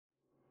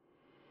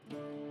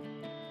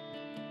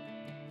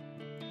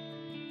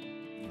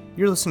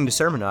You're listening to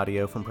sermon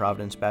audio from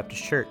Providence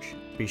Baptist Church.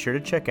 Be sure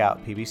to check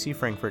out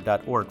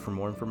pbcfrankfurt.org for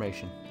more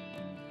information.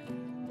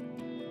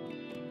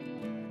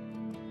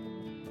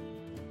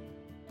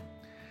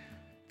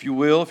 If you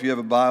will, if you have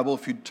a Bible,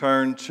 if you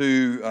turn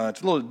to, it's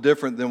a little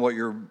different than what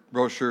your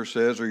brochure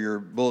says or your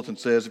bulletin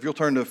says. If you'll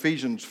turn to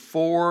Ephesians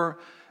 4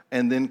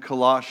 and then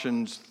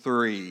Colossians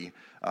 3.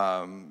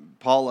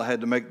 Paula had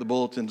to make the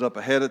bulletins up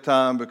ahead of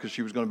time because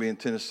she was going to be in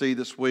Tennessee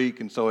this week,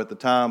 and so at the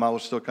time I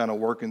was still kind of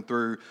working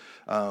through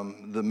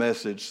the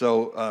message.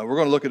 So we're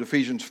going to look at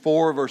Ephesians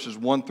 4, verses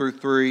 1 through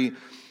 3,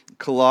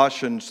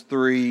 Colossians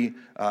 3,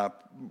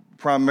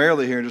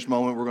 primarily here in just a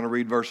moment we're going to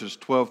read verses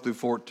 12 through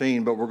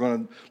 14, but we're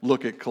going to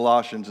look at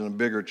Colossians in a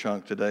bigger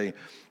chunk today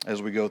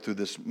as we go through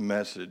this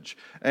message.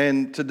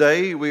 And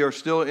today we are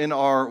still in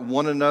our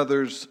One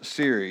Another's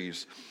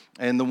series.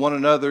 And the one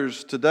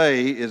another's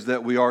today is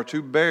that we are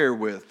to bear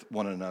with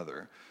one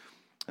another.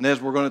 And as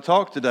we're going to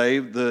talk today,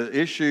 the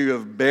issue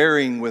of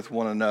bearing with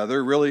one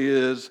another really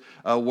is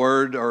a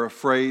word or a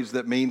phrase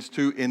that means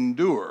to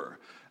endure.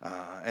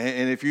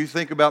 And if you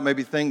think about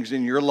maybe things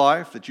in your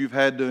life that you've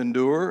had to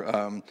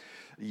endure,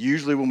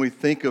 usually when we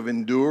think of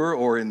endure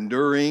or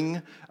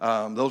enduring,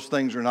 those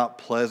things are not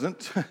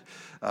pleasant.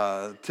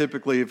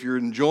 Typically, if you're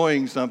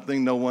enjoying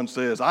something, no one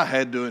says, I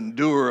had to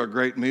endure a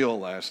great meal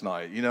last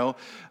night, you know.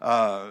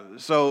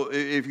 So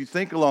if you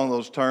think along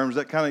those terms,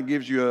 that kind of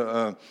gives you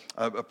a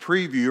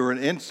preview or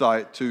an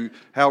insight to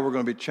how we're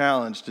going to be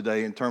challenged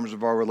today in terms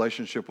of our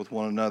relationship with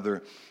one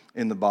another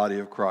in the body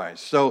of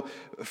Christ. So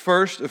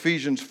first,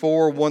 Ephesians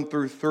 4, 1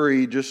 through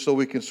 3, just so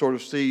we can sort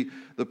of see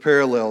the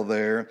parallel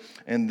there,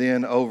 and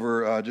then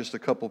over just a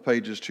couple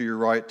pages to your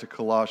right to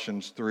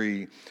Colossians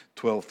 3,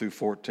 12 through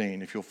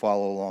 14, if you'll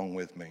follow along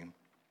with me.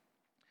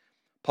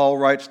 Paul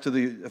writes to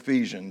the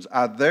Ephesians,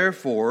 I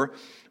therefore,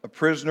 a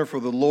prisoner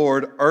for the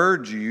Lord,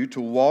 urge you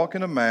to walk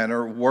in a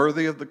manner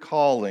worthy of the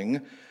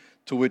calling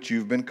to which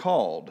you've been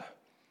called,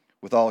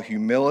 with all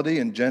humility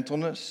and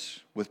gentleness,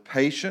 with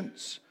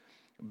patience,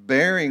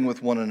 bearing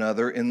with one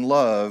another in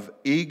love,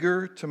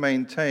 eager to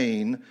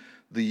maintain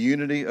the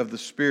unity of the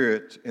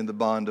Spirit in the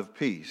bond of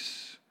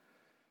peace.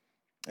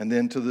 And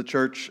then to the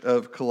church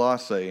of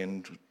Colossae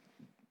in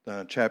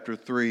chapter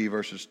 3,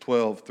 verses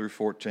 12 through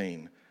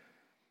 14.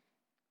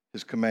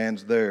 His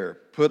commands there.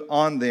 Put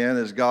on then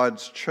as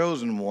God's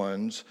chosen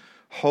ones,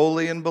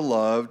 holy and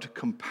beloved,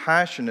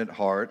 compassionate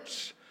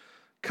hearts,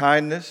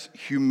 kindness,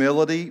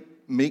 humility,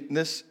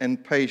 meekness,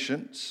 and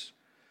patience,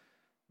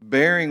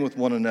 bearing with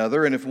one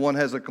another, and if one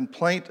has a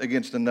complaint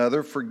against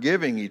another,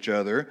 forgiving each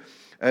other,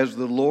 as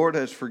the Lord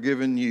has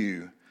forgiven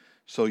you,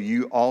 so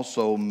you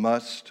also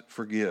must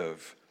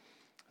forgive.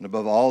 And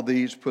above all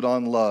these, put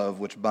on love,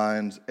 which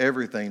binds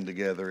everything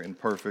together in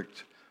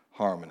perfect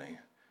harmony.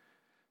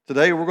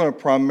 Today, we're going to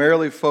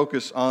primarily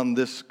focus on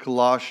this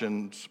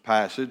Colossians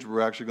passage.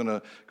 We're actually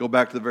going to go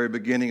back to the very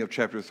beginning of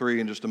chapter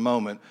 3 in just a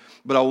moment.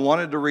 But I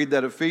wanted to read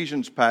that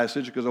Ephesians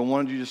passage because I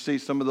wanted you to see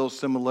some of those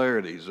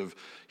similarities of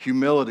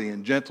humility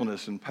and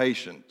gentleness and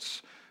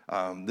patience.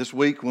 This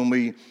week,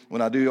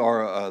 when I do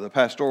our the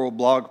pastoral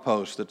blog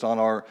post that's on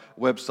our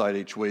website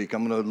each week,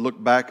 I'm going to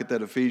look back at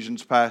that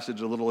Ephesians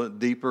passage a little bit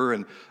deeper,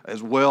 and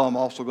as well, I'm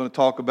also going to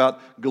talk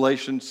about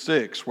Galatians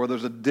 6, where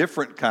there's a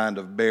different kind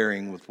of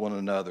bearing with one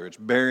another. It's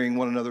bearing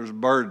one another's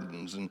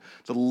burdens, and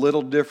it's a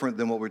little different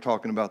than what we're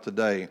talking about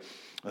today.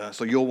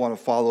 So you'll want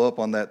to follow up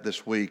on that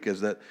this week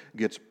as that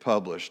gets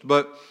published.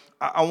 But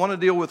I want to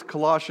deal with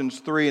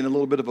Colossians 3 in a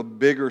little bit of a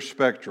bigger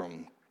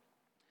spectrum,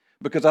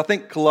 because I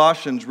think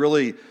Colossians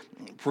really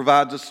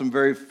provides us some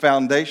very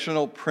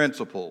foundational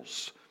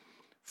principles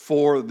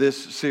for this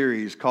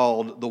series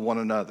called The One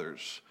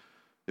Another's.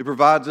 It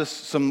provides us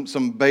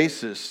some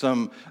basis,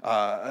 some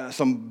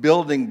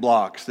building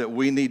blocks that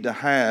we need to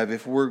have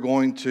if we're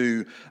going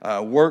to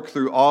work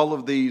through all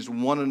of these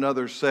one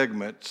another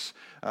segments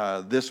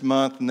this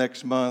month,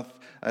 next month,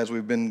 as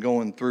we've been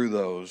going through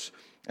those,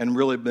 and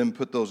really been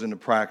put those into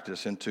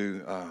practice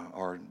into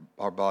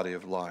our body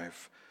of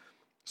life.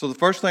 So the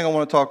first thing I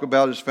want to talk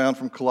about is found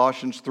from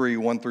Colossians 3,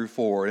 1 through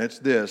 4, and it's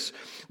this,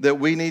 that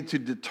we need to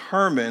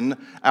determine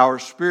our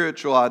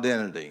spiritual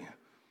identity.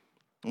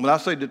 And when I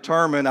say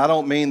determine, I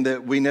don't mean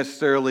that we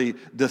necessarily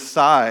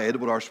decide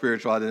what our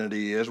spiritual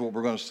identity is. What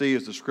we're going to see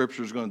is the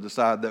Scripture is going to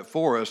decide that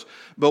for us,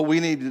 but we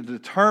need to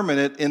determine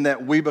it in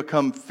that we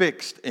become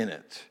fixed in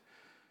it.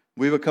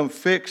 We become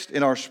fixed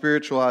in our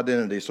spiritual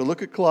identity. So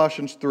look at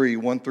Colossians 3,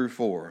 1 through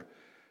 4.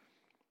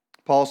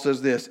 Paul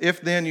says this,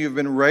 if then you've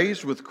been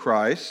raised with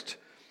Christ,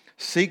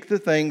 seek the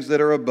things that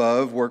are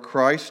above, where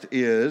Christ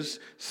is,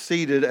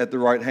 seated at the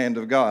right hand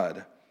of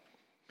God.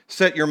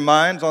 Set your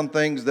minds on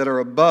things that are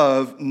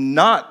above,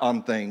 not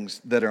on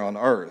things that are on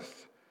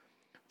earth.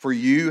 For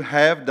you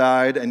have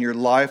died, and your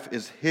life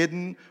is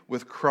hidden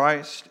with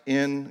Christ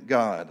in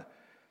God.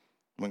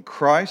 When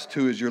Christ,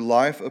 who is your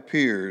life,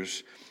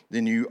 appears,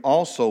 then you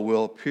also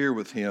will appear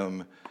with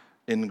him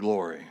in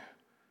glory.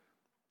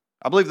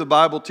 I believe the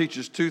Bible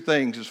teaches two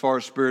things as far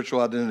as spiritual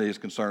identity is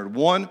concerned.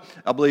 One,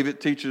 I believe it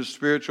teaches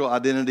spiritual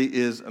identity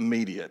is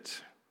immediate.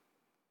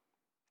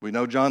 We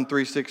know John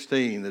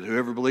 3:16, that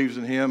whoever believes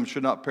in him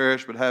should not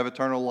perish but have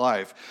eternal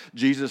life.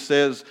 Jesus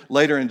says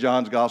later in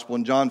John's gospel,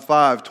 in John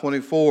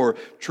 5:24,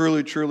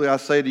 truly, truly, I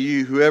say to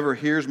you, whoever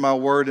hears my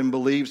word and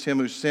believes him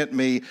who sent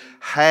me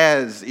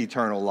has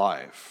eternal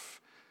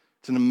life.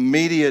 It's an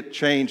immediate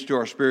change to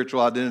our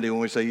spiritual identity when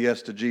we say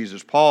yes to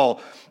Jesus.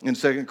 Paul in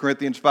 2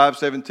 Corinthians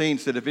 5:17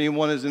 said, if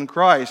anyone is in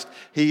Christ,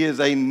 he is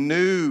a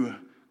new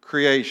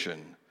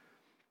creation.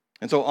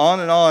 And so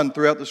on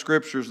throughout the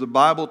Scriptures, the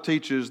Bible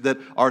teaches that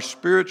our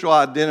spiritual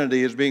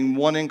identity as being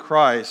one in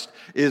Christ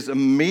is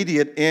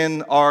immediate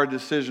in our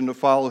decision to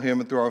follow him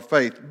and through our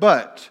faith.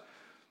 But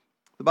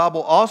the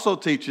Bible also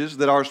teaches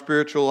that our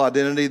spiritual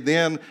identity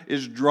then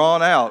is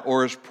drawn out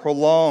or is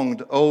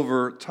prolonged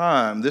over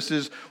time. This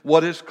is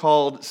what is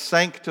called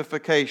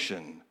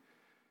sanctification.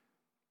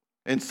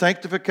 And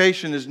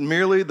sanctification is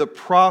merely the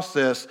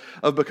process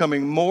of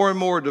becoming more and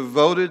more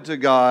devoted to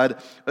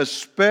God,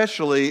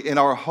 especially in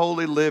our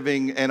holy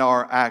living and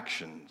our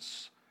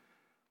actions.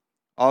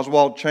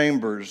 Oswald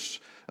Chambers,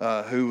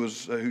 who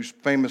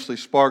famously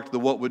sparked the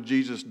What Would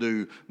Jesus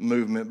Do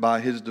movement by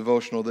his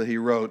devotional that he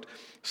wrote,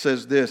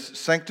 says this: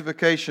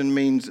 sanctification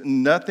means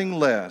nothing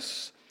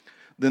less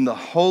than the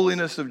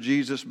holiness of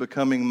Jesus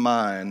becoming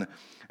mine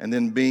and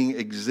then being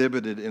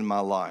exhibited in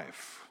my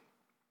life.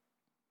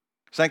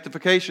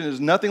 Sanctification is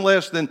nothing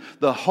less than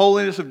the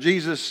holiness of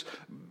Jesus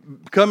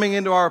coming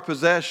into our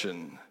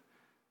possession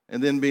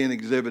and then being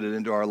exhibited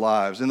into our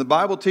lives. And the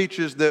Bible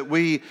teaches that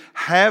we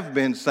have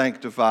been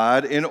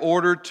sanctified in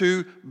order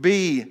to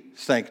be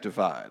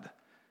sanctified.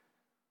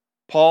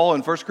 Paul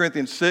in 1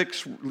 Corinthians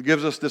 6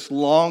 gives us this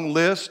long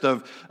list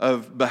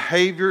of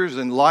behaviors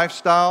and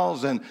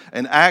lifestyles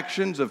and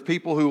actions of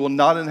people who will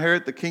not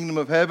inherit the kingdom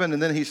of heaven. And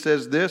then he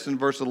says this in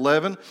verse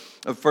 11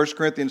 of 1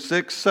 Corinthians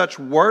 6, such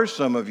were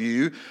some of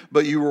you,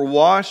 but you were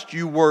washed,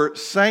 you were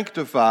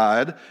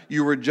sanctified,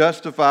 you were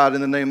justified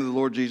in the name of the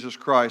Lord Jesus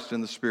Christ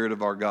and the Spirit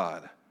of our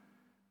God.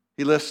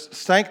 He lists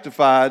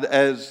sanctified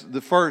as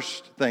the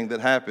first thing that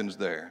happens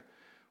there.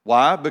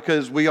 Why?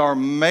 Because we are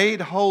made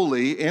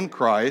holy in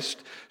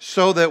Christ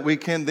so that we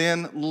can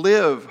then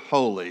live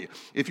holy.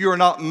 If you are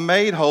not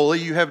made holy,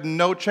 you have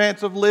no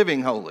chance of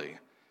living holy.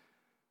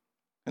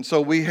 And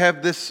so we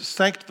have this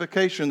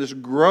sanctification, this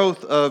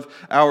growth of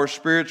our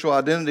spiritual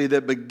identity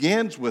that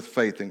begins with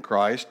faith in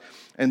Christ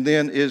and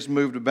then is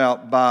moved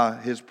about by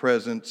his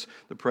presence,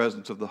 the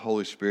presence of the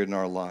Holy Spirit in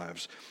our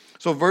lives.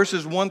 So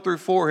verses 1 through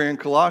 4 here in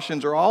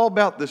Colossians are all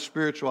about this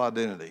spiritual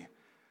identity.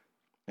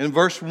 In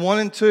verse 1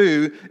 and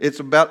 2, it's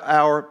about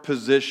our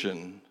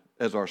position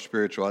as our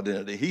spiritual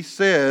identity. He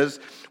says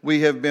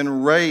we have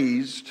been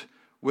raised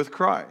with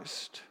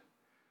Christ.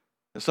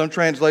 Some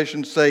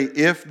translations say,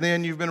 if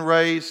then you've been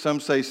raised.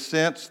 Some say,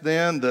 since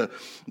then.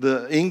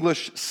 The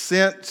English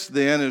since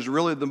then is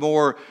really the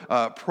more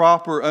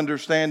proper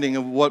understanding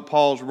of what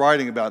Paul's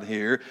writing about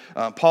here.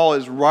 Paul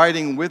is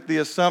writing with the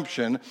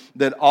assumption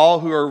that all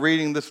who are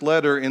reading this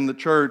letter in the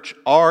church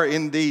are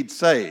indeed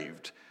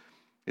saved.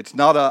 It's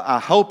not I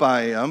hope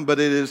I am, but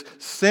it is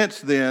since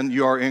then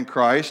you are in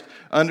Christ.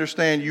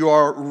 Understand you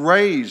are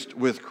raised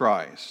with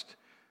Christ.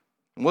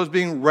 And what does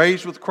being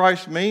raised with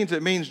Christ means?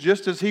 It means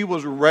just as he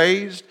was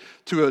raised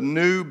to a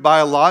new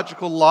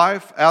biological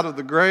life out of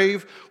the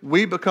grave,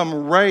 we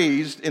become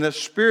raised in a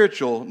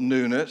spiritual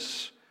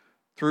newness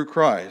through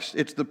Christ.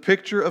 It's the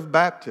picture of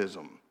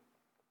baptism.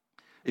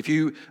 If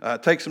you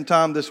take some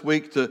time this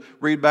week to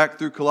read back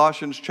through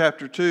Colossians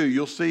chapter 2,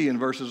 you'll see in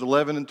verses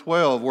 11 and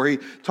 12 where he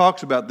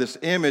talks about this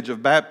image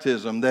of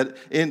baptism, that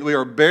we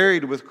are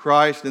buried with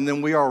Christ and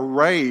then we are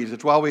raised.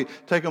 It's why we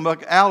take them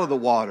back out of the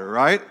water,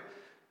 right?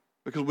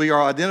 Because we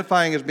are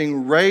identifying as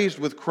being raised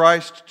with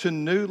Christ to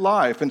new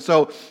life. And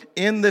so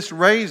in this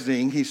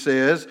raising, he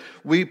says,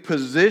 we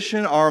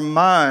position our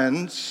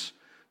minds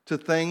to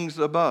things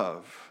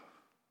above.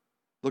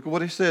 Look at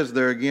what he says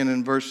there again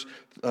in verses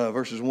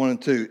 1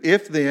 and 2.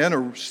 If then,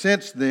 or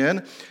since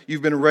then,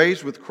 you've been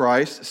raised with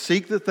Christ,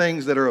 seek the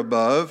things that are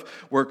above,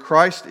 where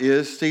Christ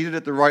is, seated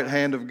at the right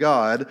hand of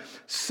God.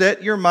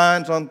 Set your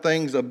minds on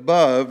things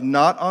above,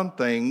 not on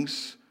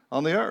things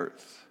on the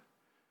earth.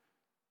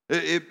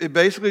 It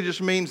basically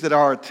just means that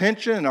our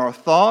attention and our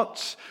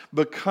thoughts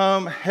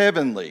become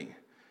heavenly.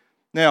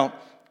 Now,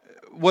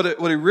 what it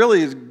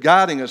really is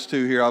guiding us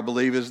to here, I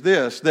believe, is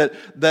this,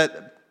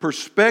 that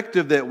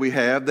perspective that we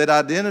have, that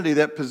identity,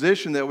 that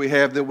position that we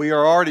have, that we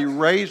are already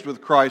raised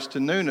with Christ to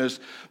newness,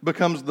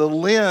 becomes the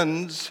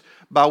lens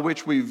by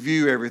which we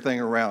view everything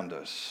around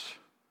us.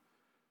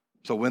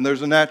 So when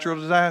there's a natural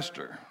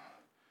disaster,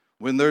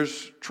 when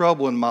there's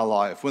trouble in my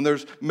life, when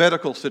there's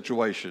medical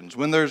situations,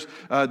 when there's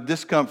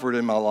discomfort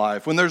in my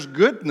life, when there's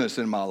goodness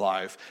in my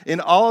life,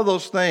 in all of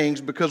those things,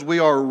 because we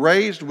are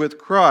raised with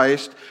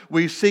Christ,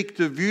 we seek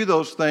to view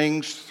those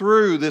things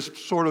through this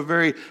sort of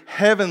very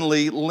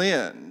heavenly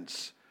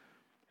lens.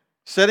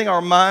 Setting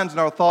our minds and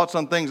our thoughts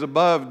on things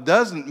above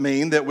doesn't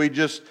mean that we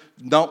just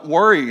don't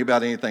worry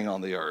about anything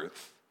on the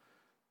earth,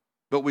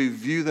 but we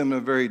view them in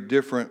a very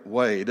different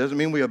way. It doesn't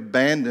mean we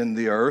abandon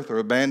the earth or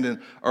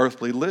abandon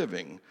earthly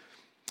living.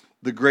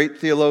 The great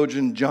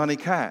theologian Johnny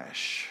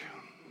Cash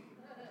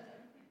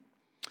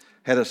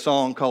had a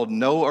song called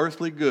No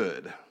Earthly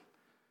Good.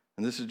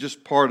 And this is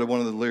just part of one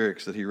of the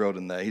lyrics that he wrote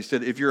in that. He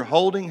said, if you're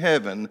holding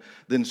heaven,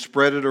 then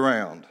spread it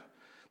around.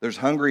 There's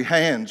hungry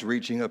hands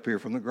reaching up here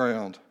from the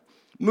ground.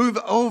 Move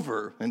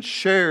over and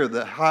share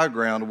the high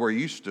ground where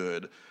you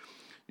stood.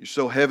 You're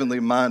so heavenly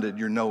minded,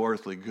 you're no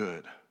earthly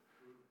good.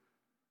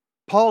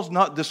 Paul's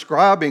not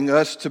describing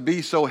us to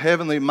be so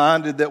heavenly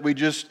minded that we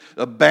just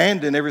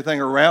abandon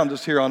everything around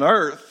us here on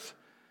earth.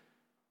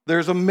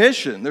 There's a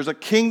mission, there's a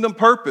kingdom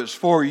purpose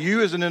for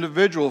you as an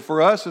individual,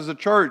 for us as a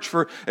church,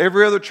 for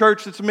every other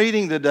church that's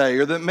meeting today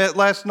or that met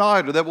last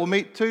night or that will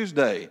meet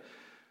Tuesday.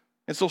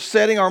 And so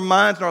setting our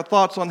minds and our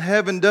thoughts on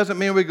heaven doesn't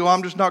mean we go,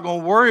 I'm just not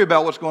going to worry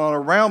about what's going on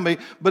around me,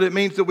 but it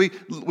means that we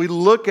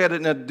look at it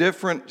in a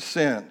different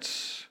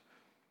sense.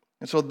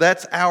 And so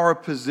that's our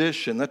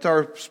position. That's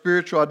our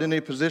spiritual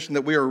identity position,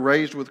 that we are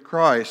raised with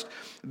Christ.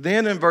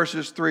 Then in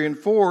verses 3 and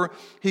 4,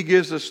 he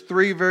gives us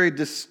three very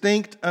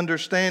distinct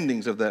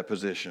understandings of that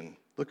position.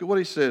 Look at what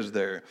he says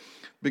there,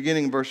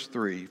 beginning in verse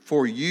 3.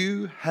 For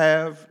you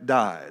have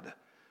died.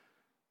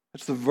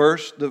 That's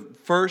the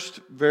first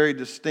very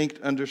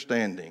distinct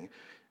understanding.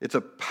 It's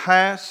a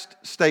past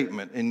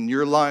statement in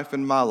your life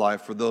and my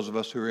life for those of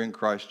us who are in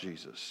Christ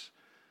Jesus.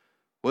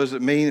 What does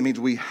it mean? It means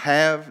we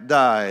have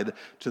died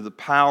to the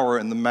power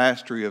and the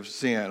mastery of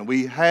sin.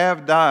 We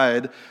have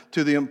died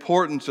to the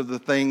importance of the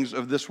things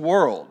of this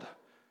world.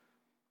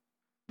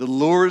 The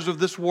lures of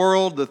this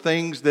world, the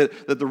things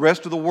that the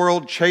rest of the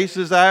world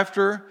chases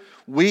after,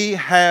 we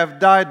have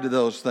died to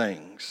those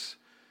things.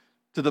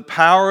 To the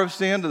power of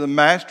sin, to the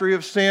mastery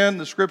of sin,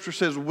 the Scripture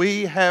says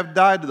we have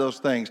died to those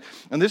things.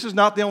 And this is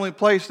not the only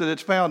place that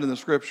it's found in the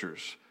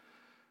Scriptures.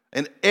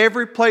 And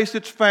every place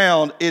it's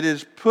found, it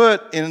is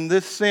put in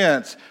this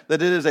sense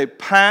that it is a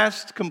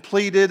past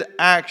completed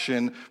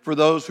action for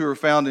those who are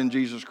found in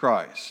Jesus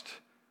Christ.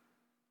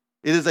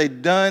 It is a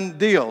done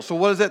deal. So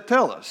what does that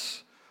tell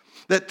us?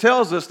 That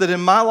tells us that in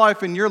my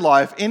life and your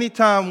life,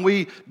 anytime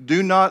we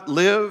do not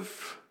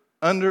live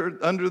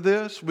under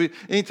this,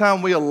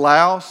 anytime we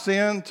allow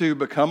sin to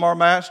become our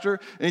master,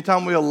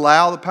 anytime we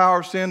allow the power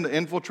of sin to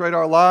infiltrate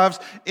our lives,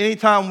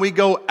 anytime we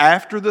go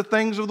after the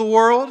things of the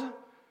world,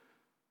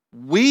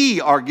 we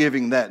are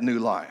giving that new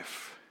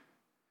life.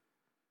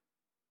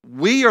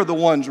 We are the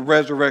ones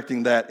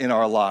resurrecting that in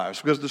our lives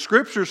because the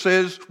Scripture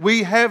says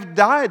we have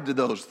died to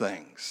those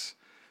things.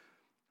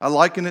 I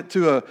liken it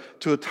to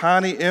a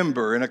tiny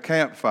ember in a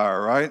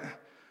campfire, right?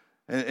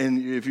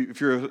 And if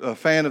you're a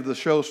fan of the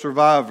show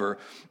Survivor,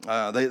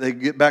 they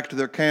get back to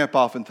their camp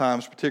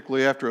oftentimes,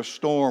 particularly after a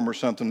storm or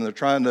something, and they're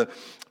trying to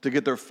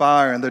get their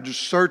fire, and they're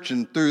just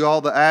searching through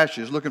all the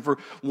ashes, looking for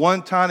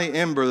one tiny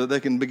ember that they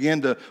can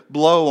begin to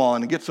blow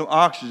on and get some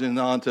oxygen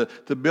on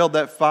to build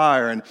that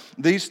fire. And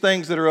these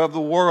things that are of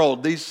the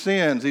world, these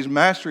sins, these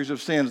masteries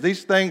of sins,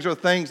 these things are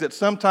things that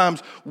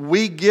sometimes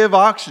we give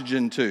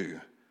oxygen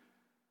to.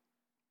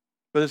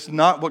 But it's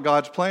not what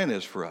God's plan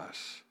is for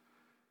us.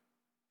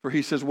 For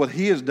he says what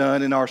he has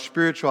done in our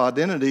spiritual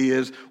identity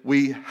is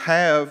we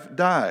have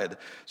died.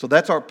 So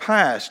that's our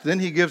past. Then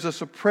he gives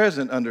us a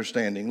present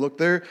understanding. Look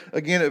there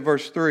again at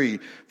verse 3.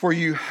 For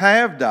you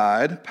have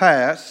died,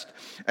 past,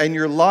 and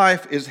your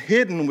life is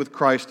hidden with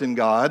Christ in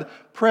God,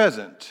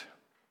 present.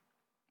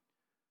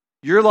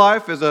 Your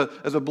life as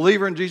a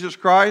believer in Jesus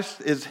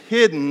Christ is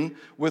hidden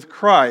with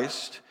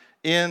Christ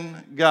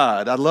in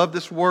God. I love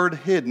this word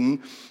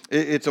hidden.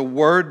 It's a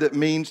word that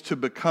means to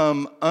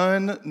become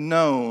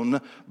unknown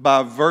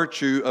by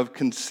virtue of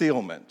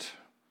concealment.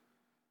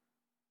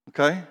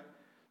 Okay?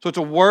 So it's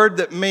a word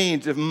that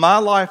means if my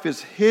life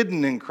is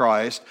hidden in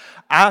Christ,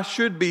 I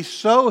should be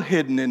so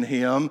hidden in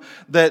Him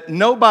that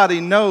nobody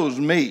knows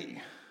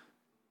me.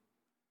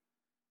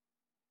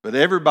 But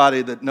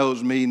everybody that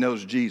knows me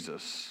knows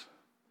Jesus.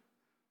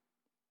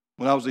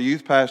 When I was a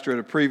youth pastor at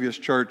a previous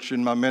church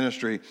in my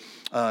ministry,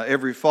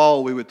 every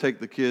fall we would take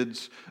the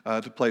kids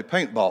to play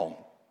paintball.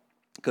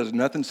 Because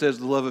nothing says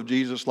the love of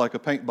Jesus like a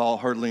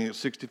paintball hurtling at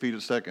 60 feet a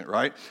second,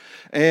 right?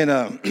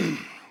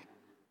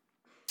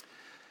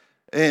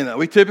 And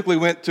we typically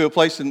went to a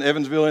place in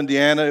Evansville,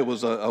 Indiana. It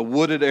was a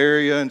wooded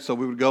area, and so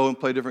we would go and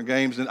play different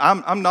games. And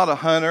I'm not a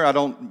hunter. I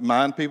don't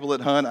mind people that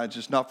hunt. It's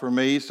just not for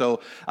me. So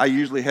I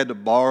usually had to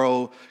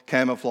borrow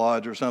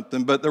camouflage or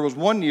something. But there was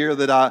one year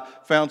that I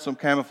found some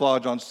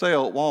camouflage on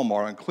sale at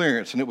Walmart on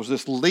clearance, and it was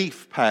this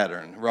leaf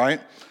pattern,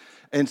 right?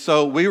 And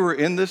so we were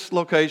in this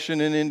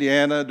location in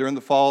Indiana during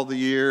the fall of the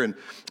year,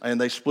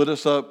 and they split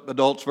us up,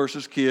 adults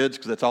versus kids,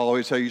 because that's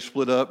always how you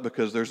split up,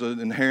 because there's an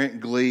inherent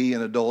glee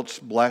in adults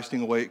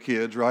blasting away at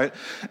kids, right?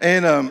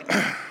 And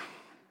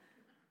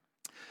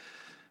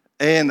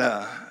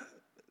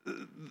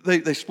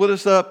they split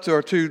us up to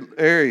our two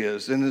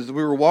areas, and as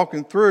we were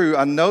walking through,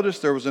 I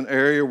noticed there was an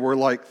area where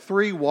like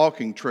 3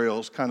 walking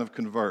trails kind of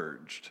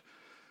converged.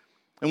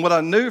 And what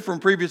I knew from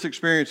previous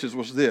experiences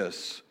was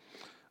this.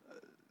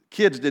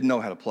 Kids didn't know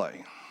how to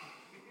play.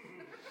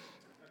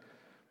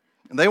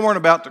 And they weren't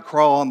about to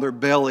crawl on their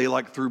belly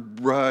like through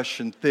brush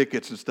and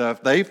thickets and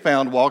stuff. They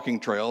found walking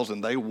trails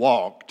and they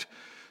walked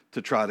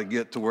to try to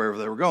get to wherever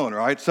they were going,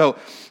 right? So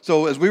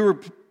as we were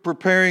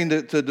preparing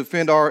to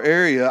defend our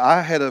area,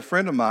 I had a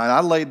friend of mine,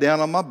 I laid down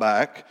on my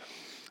back,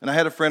 and I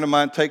had a friend of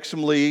mine take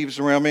some leaves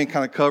around me and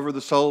kind of cover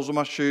the soles of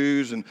my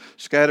shoes and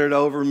scatter it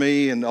over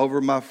me and over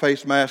my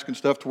face mask and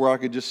stuff to where I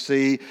could just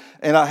see.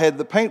 And I had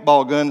the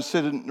paintball gun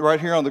sitting right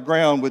here on the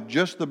ground with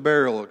just the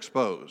barrel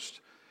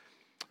exposed.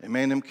 And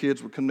man, them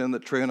kids would come down the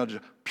trail and I'd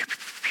just pew, pew,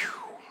 pew, pew.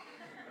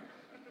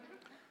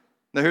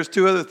 Now here's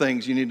two other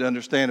things you need to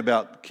understand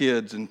about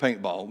kids and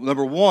paintball.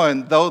 Number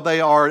one, though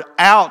they are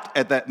out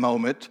at that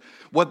moment,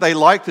 what they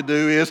like to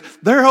do is,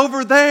 they're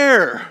over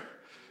there,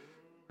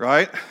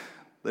 right?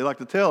 They like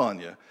to tell on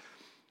you.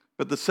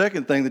 But the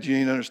second thing that you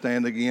need to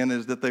understand again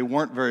is that they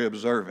weren't very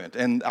observant.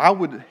 And I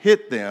would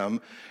hit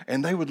them,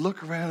 and they would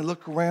look around and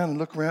look around and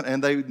look around,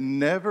 and they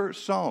never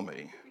saw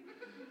me.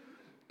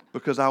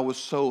 Because I was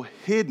so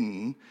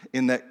hidden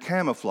in that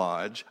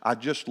camouflage, I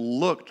just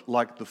looked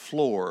like the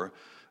floor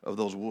of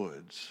those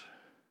woods.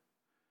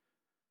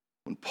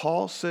 When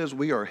Paul says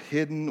we are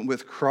hidden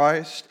with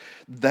Christ,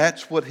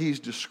 that's what he's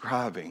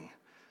describing.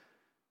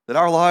 That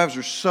our lives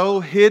are so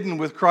hidden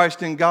with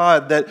Christ in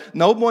God that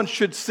no one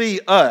should see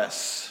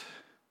us,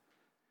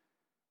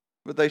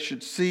 but they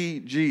should see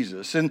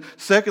Jesus. And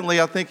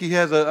secondly, I think he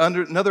has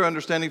another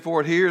understanding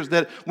for it here, is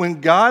that when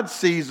God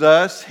sees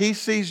us, he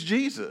sees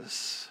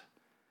Jesus.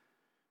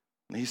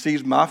 And he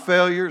sees my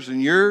failures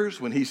and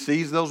yours. When he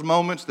sees those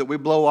moments that we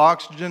blow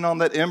oxygen on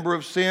that ember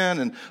of sin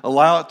and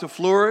allow it to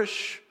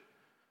flourish,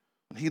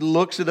 when he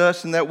looks at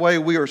us in that way,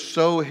 we are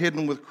so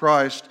hidden with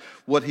Christ,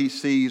 what he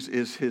sees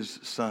is his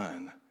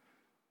Son.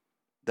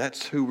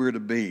 That's who we're to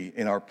be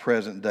in our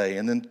present day.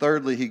 And then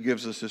thirdly, he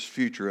gives us this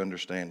future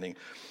understanding.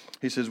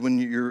 He says, when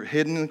you're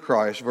hidden in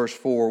Christ, verse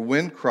 4,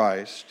 when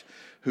Christ,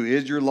 who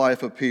is your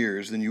life,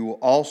 appears, then you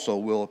also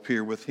will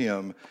appear with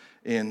him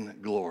in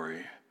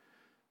glory.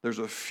 There's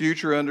a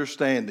future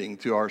understanding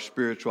to our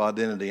spiritual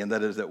identity, and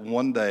that is that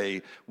one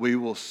day we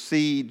will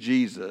see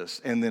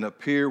Jesus and then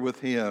appear with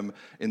him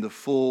in the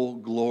full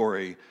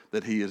glory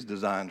that he has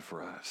designed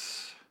for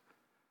us.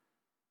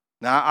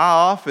 Now, I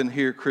often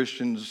hear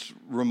Christians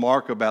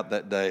remark about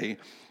that day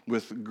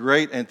with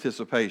great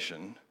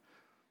anticipation.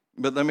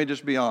 But let me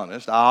just be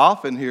honest. I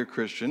often hear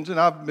Christians, and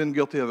I've been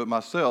guilty of it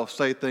myself,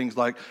 say things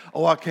like,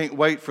 oh, I can't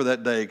wait for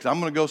that day because I'm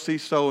going to go see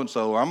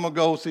so-and-so, or I'm going to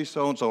go see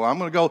so-and-so, or I'm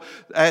going to go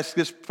ask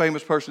this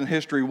famous person in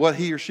history what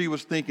he or she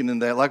was thinking in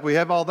that. Like we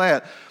have all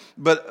that.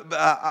 But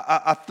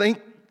I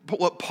think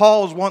what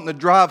Paul's wanting to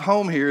drive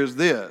home here is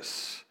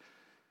this.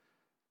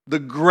 The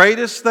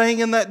greatest thing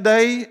in that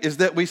day is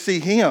that we see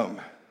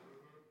him.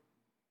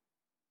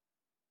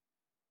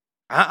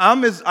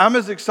 I'm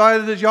as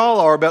excited as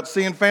y'all are about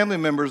seeing family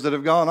members that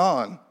have gone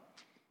on.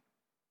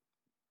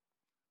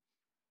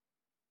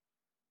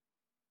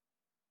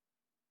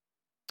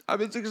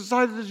 I'm as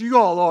excited as you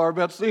all are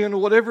about seeing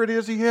whatever it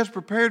is he has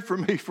prepared for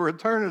me for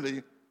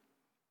eternity.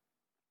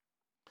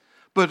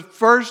 But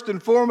first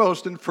and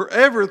foremost and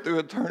forever through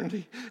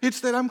eternity,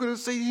 it's that I'm going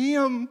to see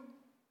him.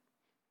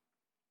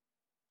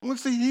 I'm going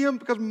to see him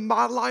because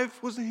my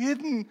life was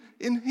hidden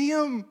in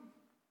him.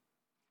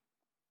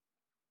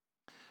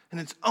 And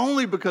it's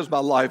only because my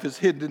life is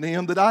hidden in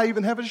him that I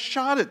even have a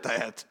shot at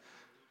that.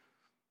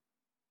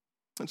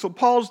 And so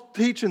Paul's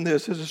teaching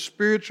this as a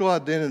spiritual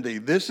identity.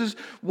 This is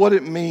what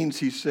it means,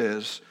 he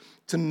says,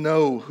 to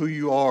know who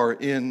you are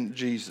in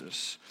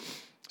Jesus.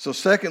 So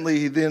secondly,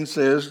 he then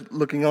says,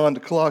 looking on to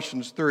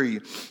Colossians 3,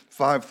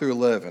 5 through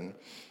 11,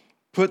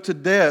 put to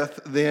death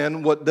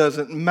then what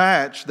doesn't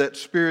match that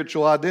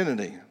spiritual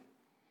identity.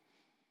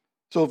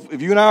 So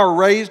if you and I are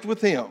raised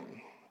with him,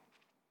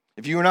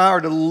 if you and I are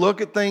to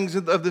look at things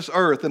of this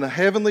earth in a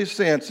heavenly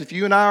sense, if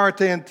you and I are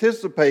to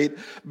anticipate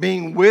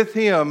being with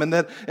him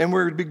and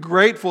we're to be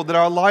grateful that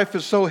our life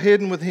is so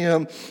hidden with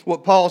him,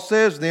 what Paul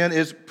says then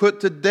is put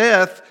to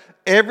death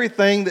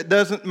everything that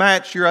doesn't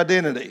match your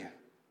identity.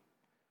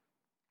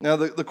 Now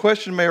the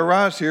question may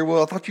arise here,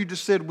 well, I thought you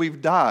just said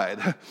we've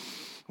died.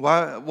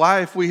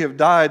 Why if we have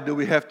died do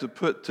we have to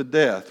put to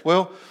death?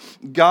 Well,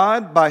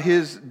 God by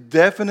his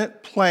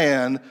definite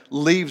plan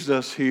leaves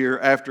us here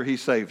after he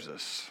saves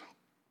us.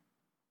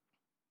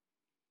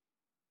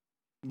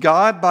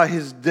 God, by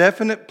his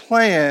definite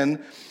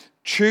plan,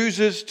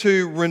 chooses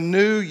to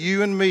renew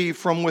you and me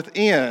from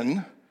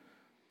within,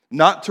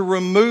 not to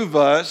remove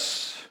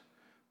us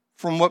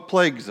from what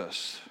plagues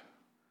us.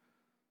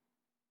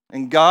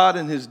 And God,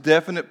 in his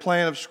definite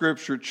plan of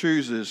Scripture,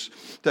 chooses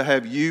to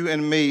have you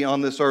and me on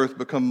this earth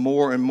become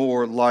more and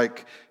more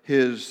like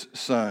his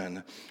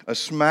Son. A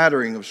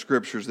smattering of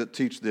Scriptures that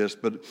teach this,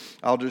 but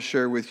I'll just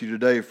share with you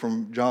today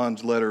from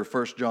John's letter,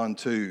 1 John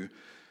 2,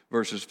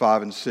 verses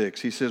 5 and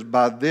 6. He says,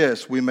 by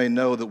this we may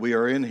know that we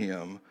are in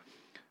him.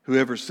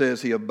 Whoever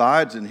says he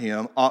abides in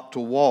him ought to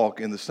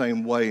walk in the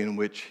same way in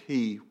which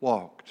he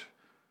walked.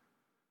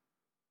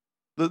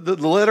 The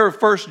letter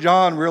of 1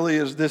 John really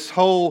is this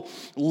whole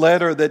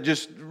letter that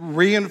just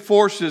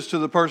reinforces to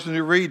the person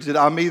who reads it,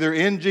 I'm either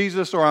in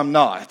Jesus or I'm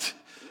not.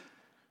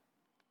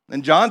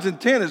 And John's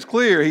intent is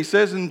clear. He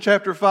says in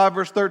chapter 5,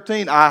 verse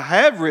 13, I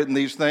have written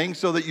these things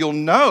so that you'll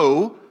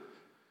know,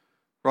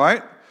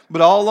 right?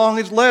 But all along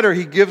his letter,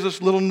 he gives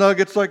us little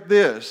nuggets like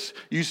this.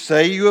 You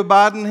say you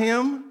abide in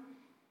him,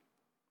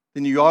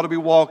 then you ought to be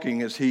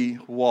walking as he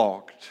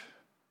walked.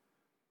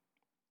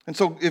 And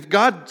so if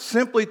God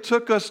simply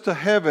took us to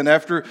heaven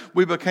after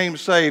we became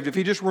saved, if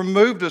he just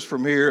removed us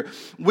from here,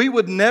 we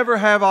would never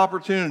have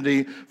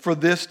opportunity for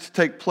this to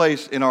take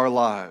place in our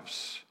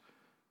lives,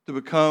 to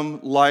become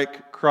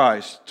like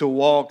Christ, to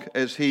walk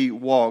as he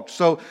walked.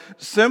 So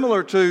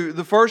similar to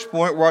the first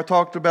point where I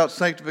talked about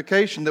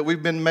sanctification, that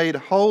we've been made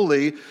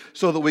holy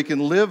so that we can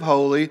live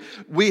holy,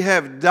 we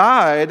have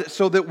died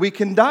so that we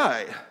can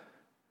die.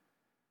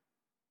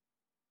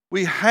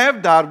 We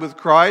have died with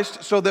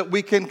Christ so that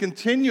we can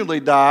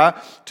continually die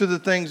to the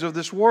things of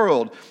this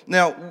world.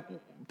 Now,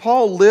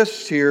 Paul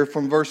lists here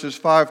from verses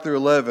 5 through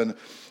 11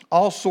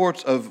 all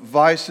sorts of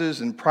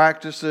vices and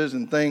practices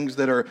and things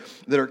that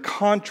are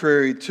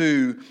contrary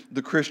to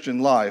the Christian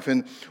life.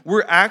 And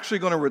we're actually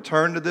going to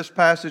return to this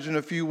passage in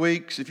a few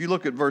weeks. If you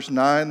look at verse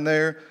 9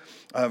 there,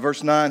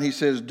 verse 9, he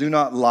says, "Do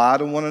not lie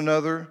to one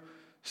another,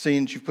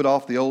 seeing you've put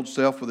off the old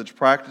self with its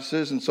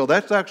practices." And so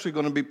that's actually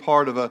going to be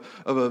part of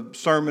a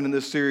sermon in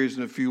this series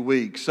in a few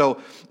weeks.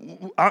 So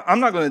I'm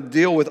not going to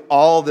deal with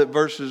all that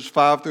verses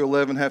 5 through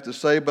 11 have to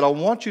say, but I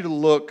want you to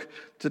look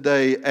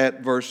today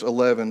at verse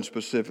 11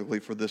 specifically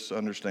for this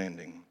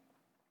understanding.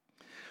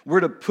 We're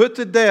to put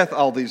to death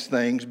all these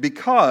things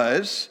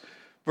because,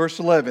 verse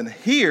 11,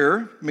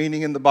 here,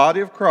 meaning in the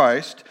body of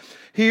Christ,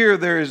 here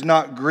there is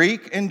not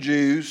Greek and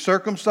Jew,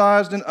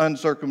 circumcised and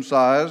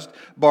uncircumcised,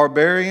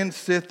 barbarian,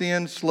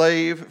 Scythian,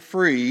 slave,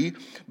 free,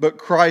 but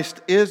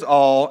Christ is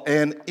all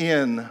and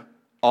in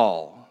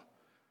all.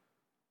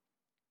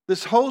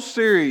 This whole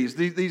series,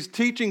 these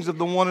teachings of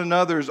the one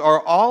another's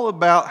are all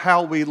about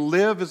how we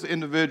live as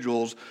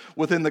individuals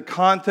within the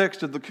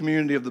context of the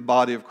community of the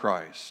body of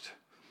Christ.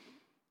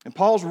 And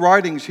Paul's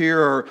writings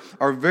here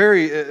are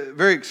very,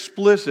 very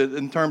explicit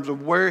in terms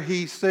of where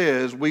he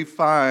says we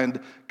find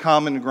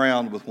common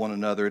ground with one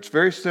another. It's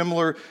very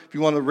similar, if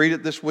you want to read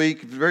it this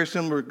week, it's very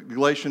similar to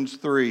Galatians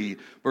 3,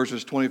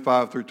 verses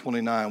 25 through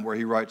 29, where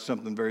he writes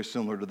something very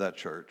similar to that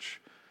church.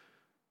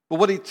 But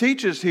what he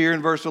teaches here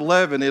in verse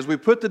 11 is we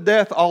put to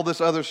death all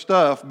this other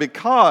stuff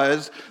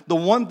because the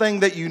one thing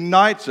that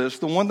unites us,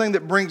 the one thing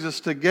that brings us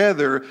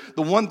together,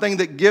 the one thing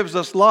that gives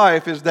us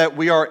life is that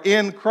we are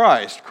in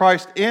Christ.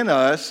 Christ in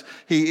us,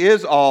 he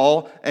is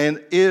all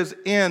and is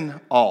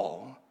in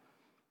all.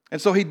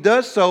 And so he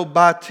does so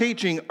by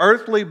teaching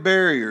earthly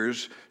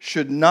barriers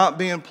should not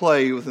be in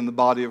play within the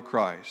body of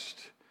Christ.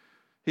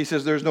 He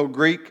says there's no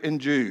Greek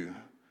and Jew.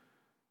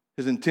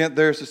 His intent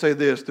there is to say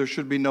this: there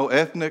should be no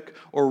ethnic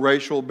or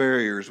racial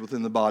barriers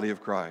within the body of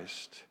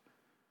Christ.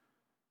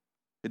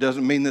 It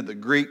doesn't mean that the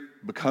Greek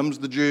becomes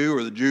the Jew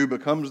or the Jew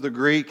becomes the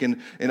Greek. In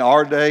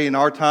our day, in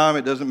our time,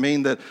 it doesn't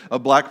mean that a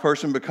black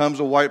person becomes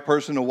a white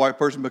person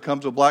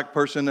becomes a black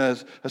person, a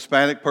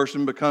Hispanic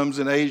person becomes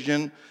an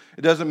Asian.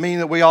 It doesn't mean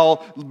that we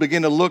all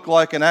begin to look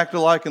like and act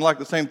alike and like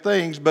the same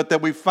things, but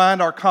that we find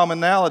our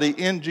commonality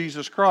in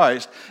Jesus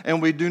Christ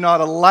and we do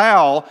not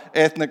allow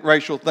ethnic,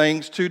 racial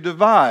things to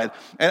divide.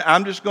 And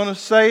I'm just going to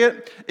say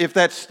it, if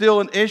that's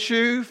still an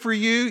issue for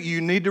you, you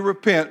need to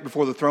repent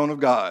before the throne of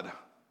God.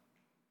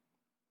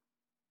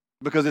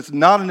 Because it's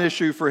not an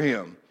issue for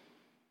him.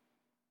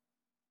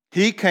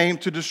 He came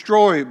to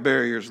destroy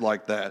barriers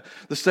like that.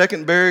 The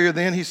second barrier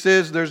then, he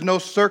says, there's no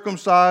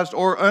circumcised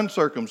or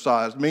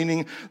uncircumcised,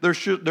 meaning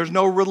there's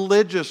no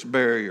religious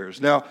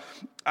barriers. Now,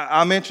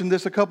 I mentioned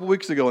this a couple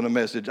weeks ago in a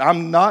message.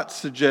 I'm not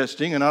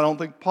suggesting, and I don't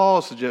think Paul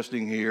is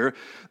suggesting here,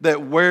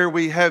 that where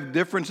we have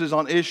differences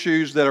on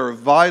issues that are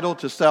vital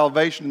to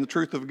salvation and the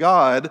truth of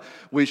God,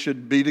 we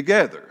should be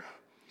together.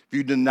 If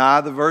you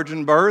deny the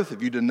virgin birth,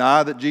 if you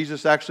deny that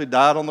Jesus actually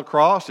died on the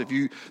cross, if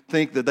you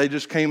think that they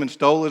just came and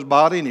stole his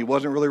body and he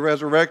wasn't really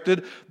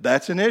resurrected,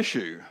 that's an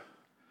issue.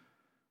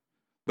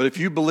 But if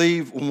you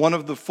believe one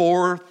of the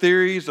four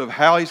theories of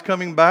how he's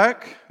coming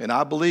back, and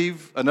I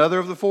believe another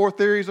of the four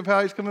theories of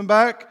how he's coming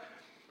back,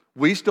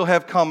 we still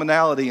have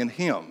commonality in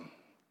him.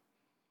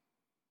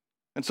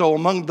 And so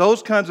among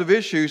those kinds of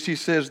issues, he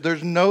says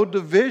there's no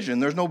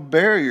division, there's no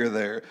barrier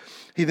there.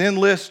 He then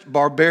lists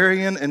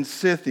barbarian and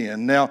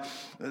Scythian. Now,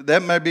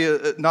 that may be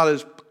not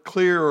as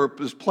clear or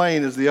as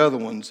plain as the other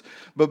ones,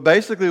 but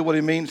basically what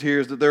he means here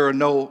is that there are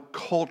no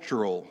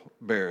cultural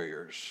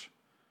barriers.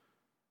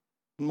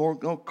 No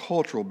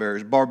cultural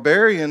barriers.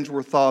 Barbarians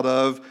were thought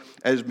of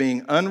as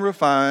being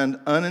unrefined,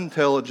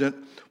 unintelligent,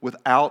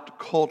 without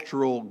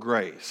cultural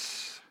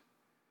grace.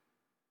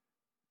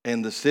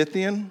 And the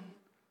Scythian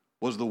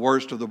was the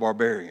worst of the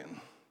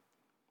barbarian.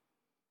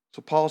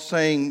 So Paul's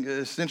saying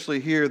essentially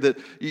here that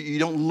you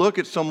don't look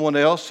at someone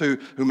else who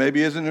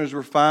maybe isn't as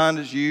refined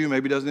as you,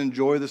 maybe doesn't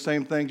enjoy the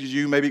same things as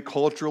you, maybe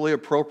culturally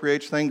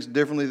appropriates things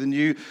differently than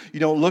you. You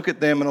don't look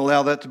at them and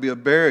allow that to be a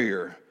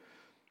barrier.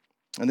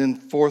 And then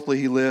fourthly,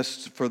 he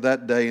lists for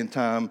that day and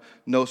time,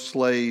 no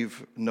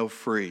slave, no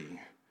free.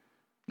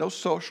 No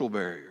social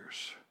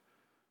barriers.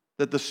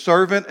 That the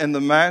servant and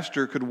the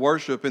master could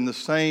worship in the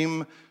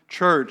same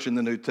church in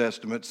the New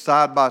Testament,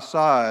 side by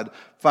side,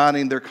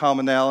 finding their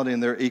commonality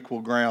and their equal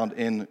ground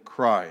in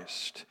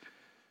Christ.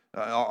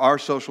 Our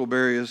social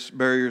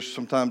barriers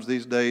sometimes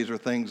these days are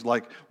things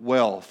like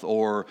wealth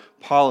or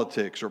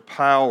politics or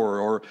power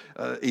or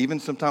even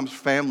sometimes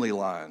family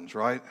lines,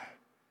 right?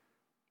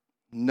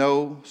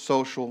 No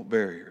social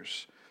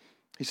barriers.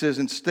 He says,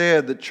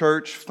 instead, the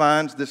church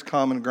finds this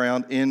common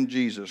ground in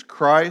Jesus.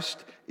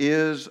 Christ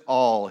is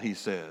all, he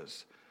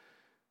says.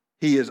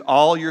 He is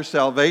all your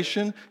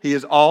salvation. He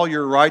is all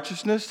your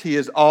righteousness. He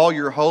is all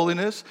your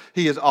holiness.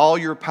 He is all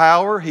your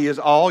power. He is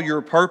all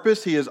your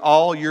purpose. He is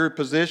all your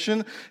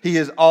position. He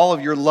is all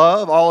of your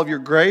love, all of your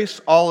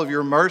grace, all of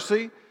your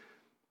mercy.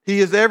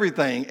 He is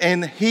everything.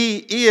 And He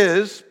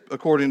is,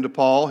 according to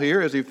Paul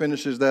here, as he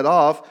finishes that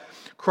off,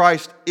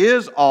 Christ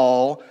is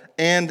all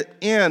and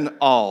in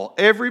all.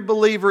 Every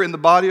believer in the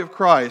body of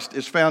Christ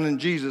is found in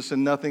Jesus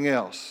and nothing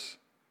else.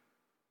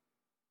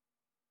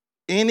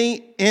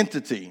 Any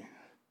entity,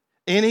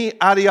 any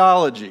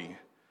ideology,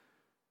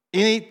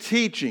 any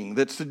teaching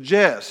that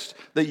suggests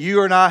that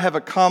you and I have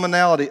a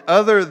commonality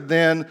other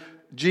than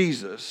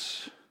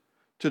Jesus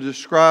to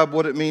describe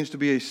what it means to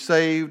be a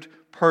saved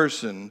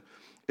person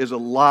is a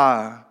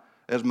lie,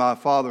 as my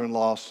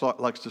father-in-law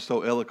likes to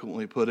so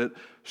eloquently put it,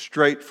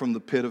 straight from the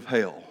pit of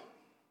hell.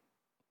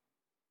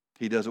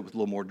 He does it with a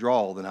little more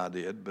drawl than I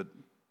did, but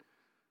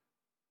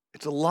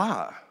it's a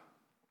lie.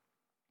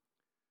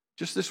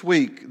 Just this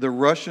week, the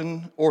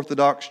Russian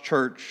Orthodox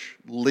Church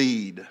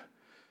lead,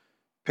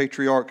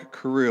 Patriarch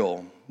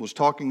Kirill, was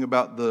talking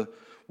about the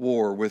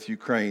war with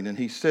Ukraine, and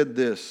he said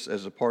this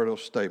as a part of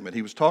a statement.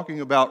 He was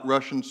talking about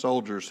Russian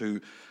soldiers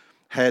who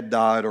had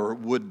died or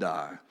would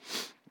die.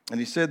 And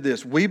he said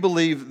this: "We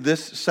believe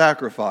this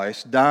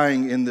sacrifice,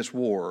 dying in this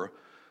war,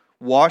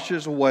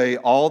 washes away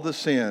all the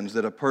sins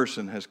that a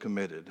person has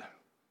committed."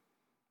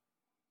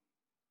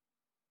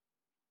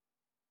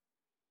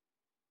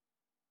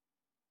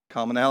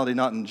 Commonality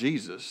not in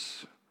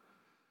Jesus,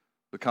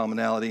 but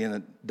commonality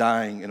in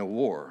dying in a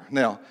war.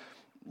 Now,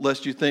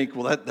 lest you think,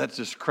 well, that's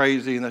just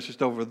crazy and that's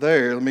just over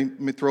there, let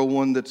me throw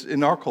one that's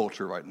in our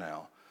culture right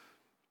now.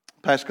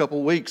 Past couple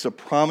of weeks, a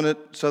prominent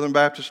Southern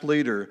Baptist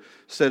leader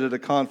said at a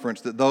conference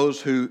that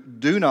those who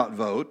do not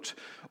vote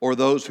or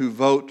those who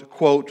vote,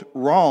 quote,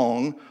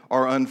 wrong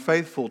are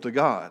unfaithful to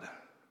God.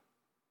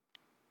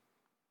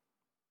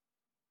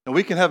 Now,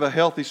 we can have a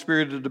healthy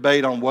spirited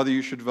debate on whether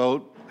you should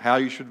vote, how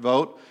you should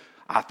vote.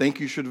 I think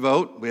you should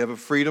vote. We have a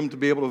freedom to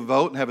be able to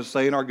vote and have a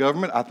say in our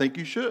government. I think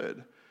you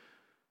should.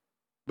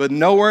 But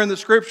nowhere in the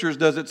Scriptures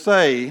does it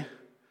say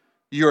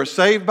you are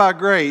saved by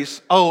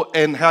grace,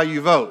 and how you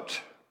vote.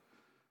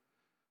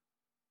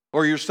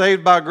 Or you're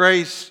saved by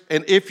grace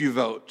and if you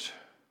vote.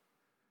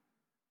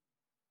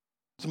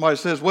 Somebody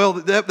says, well,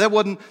 that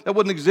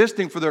wasn't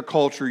existing for their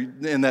culture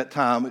in that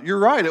time. You're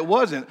right, it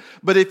wasn't.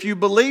 But if you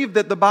believe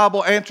that the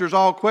Bible answers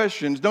all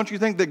questions, don't you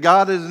think that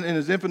God in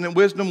His infinite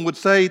wisdom would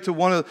say to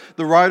one of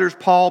the writers,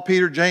 Paul,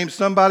 Peter, James,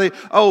 somebody,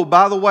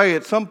 by the way,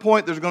 at some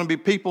point there's going to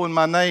be people in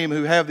my name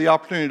who have the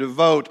opportunity to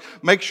vote.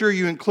 Make sure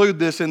you include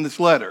this in this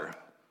letter.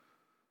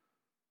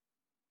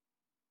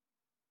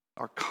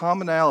 Our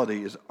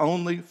commonality is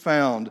only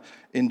found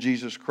in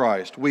Jesus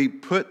Christ. We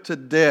put to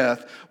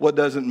death what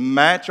doesn't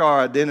match our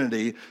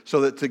identity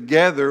so that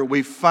together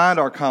we find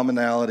our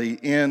commonality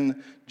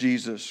in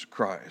Jesus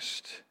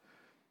Christ.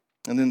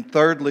 And then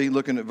thirdly,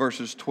 looking at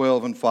verses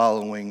 12 and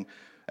following,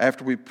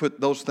 after we put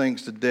those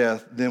things to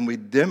death, then we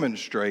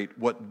demonstrate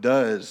what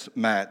does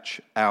match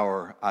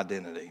our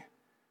identity.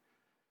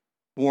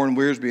 Warren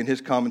Wiersbe in his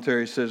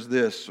commentary says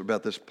this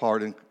about this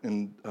part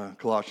in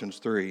Colossians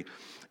 3.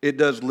 It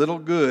does little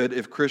good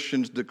if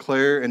Christians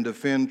declare and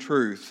defend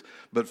truth,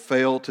 but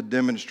fail to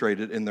demonstrate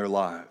it in their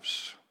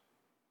lives.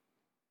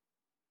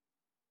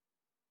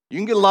 You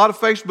can get a lot of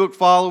Facebook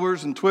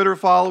followers and Twitter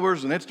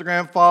followers and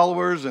Instagram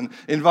followers and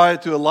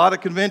invited to a lot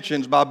of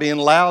conventions by being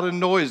loud and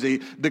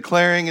noisy,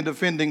 declaring and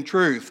defending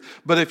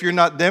truth. But if you're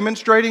not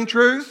demonstrating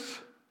truth,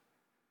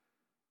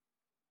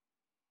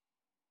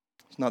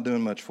 it's not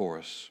doing much for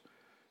us.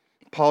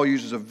 Paul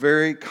uses a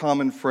very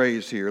common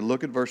phrase here.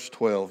 Look at verse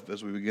 12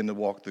 as we begin to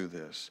walk through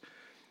this.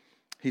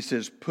 He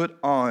says, put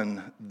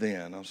on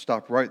then. I'll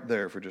stop right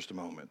there for just a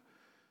moment.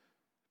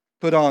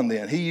 Put on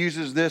then. He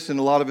uses this in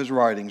a lot of his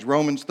writings.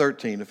 Romans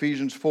 13,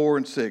 Ephesians 4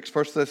 and 6,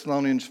 1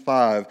 Thessalonians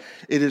 5.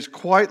 It is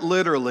quite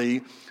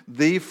literally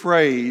the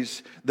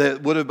phrase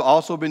that would have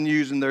also been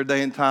used in their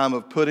day and time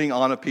of putting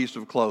on a piece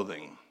of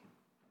clothing.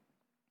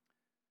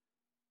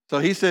 So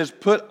he says,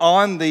 put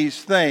on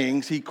these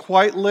things. He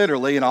quite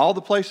literally, in all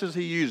the places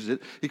he uses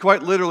it, he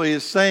quite literally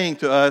is saying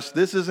to us,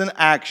 this is an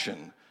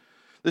action.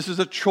 This is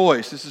a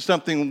choice. This is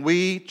something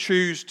we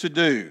choose to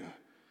do.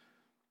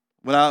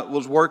 When I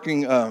was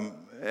working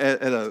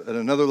at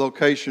another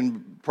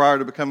location prior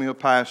to becoming a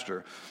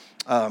pastor,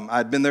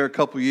 I'd been there a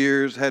couple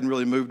years, hadn't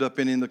really moved up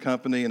any in the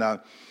company, and I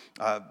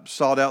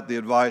sought out the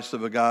advice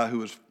of a guy who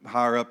was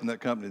higher up in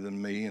that company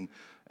than me, and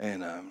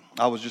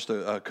I was just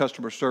a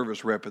customer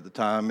service rep at the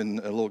time in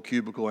a little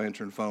cubicle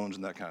answering phones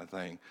and that kind of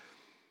thing.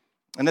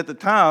 And at the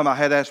time, I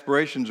had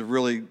aspirations of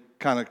really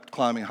kind of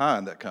climbing high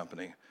in that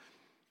company.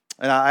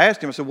 And I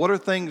asked him, I said, what are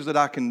things that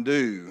I can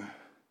do?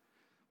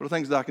 What are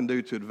things that I can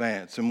do to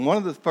advance? And one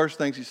of the first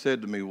things he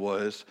said to me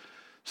was,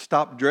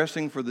 stop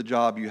dressing for the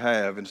job you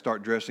have and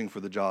start dressing for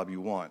the job you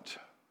want.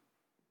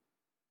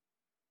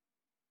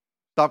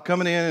 Stop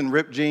coming in in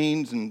ripped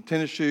jeans and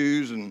tennis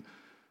shoes and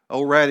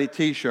old ratty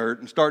t-shirt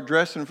and start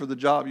dressing for the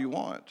job you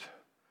want.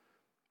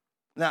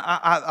 Now,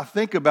 I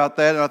think about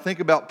that, and I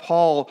think about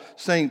Paul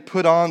saying,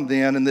 put on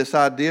then, and this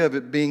idea of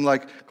it being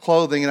like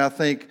clothing, and I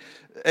think,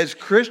 as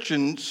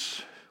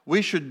Christians,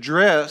 we should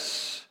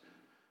dress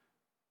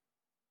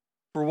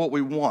for what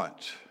we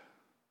want.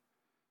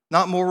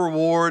 Not more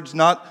rewards,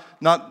 not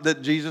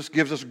that Jesus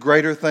gives us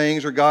greater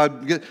things or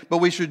God, but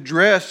we should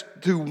dress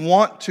to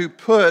want to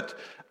put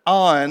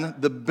on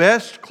the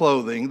best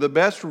clothing, the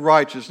best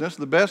righteousness,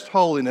 the best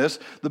holiness,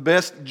 the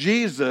best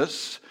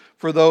Jesus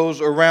for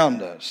those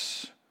around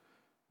us.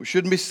 We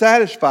shouldn't be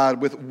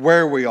satisfied with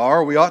where we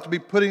are. We ought to be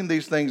putting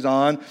these things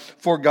on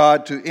for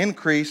God to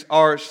increase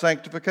our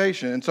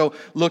sanctification. And so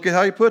look at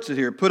how he puts it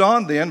here. Put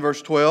on then,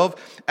 verse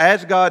 12,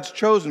 as God's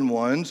chosen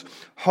ones,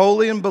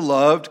 holy and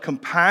beloved,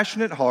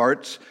 compassionate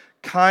hearts,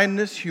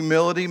 kindness,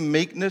 humility,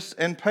 meekness,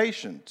 and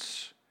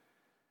patience.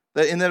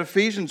 In that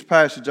Ephesians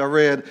passage I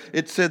read,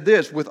 it said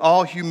this, with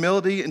all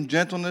humility and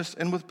gentleness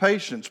and with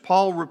patience.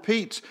 Paul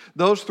repeats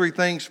those three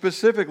things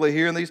specifically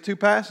here in these two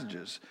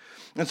passages.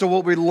 And so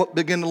what we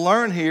begin to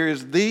learn here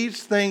is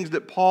these things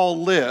that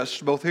Paul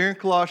lists, both here in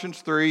Colossians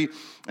 3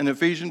 and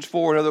Ephesians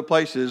 4 and other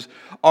places,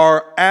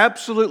 are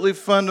absolutely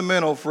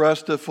fundamental for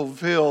us to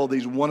fulfill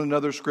these one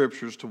another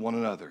scriptures to one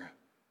another.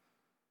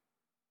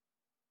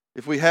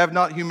 If we have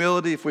not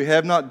humility, if we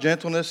have not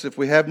gentleness, if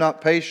we have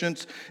not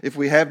patience, if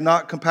we have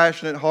not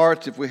compassionate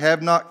hearts, if we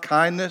have not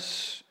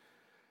kindness,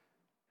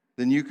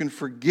 then you can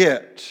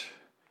forget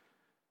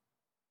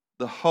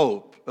the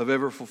hope of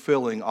ever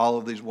fulfilling all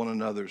of these one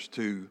another's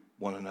to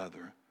one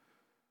another.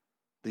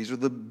 These are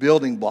the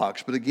building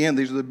blocks. But again,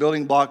 these are the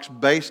building blocks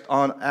based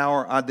on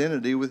our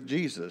identity with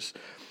Jesus.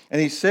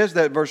 And he says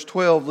that, verse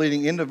 12,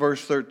 leading into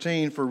verse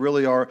 13, for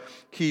really our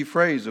key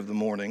phrase of the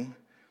morning.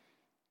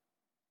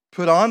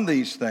 Put on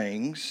these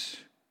things.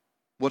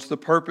 What's the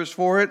purpose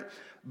for it?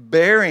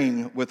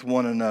 Bearing with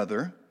one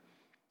another.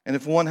 And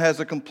if one has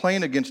a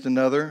complaint against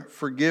another,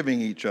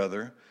 forgiving each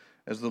other.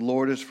 As the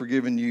Lord has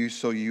forgiven you,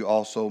 so you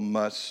also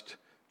must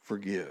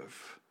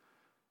forgive.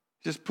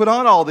 Just put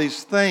on all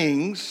these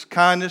things,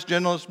 kindness,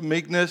 gentleness,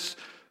 meekness,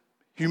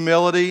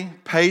 humility,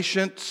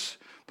 patience.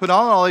 Put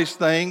on all these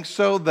things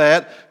so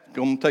that, I'm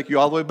going to take you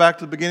all the way back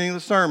to the beginning of the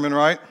sermon,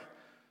 right?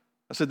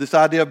 I said this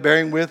idea of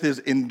bearing with is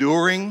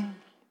enduring,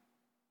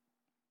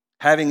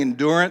 having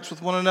endurance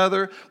with one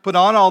another. Put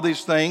on all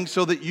these things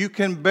so that you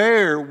can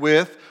bear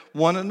with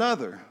one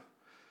another.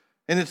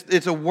 And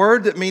it's a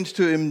word that means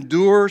to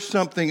endure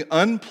something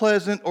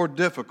unpleasant or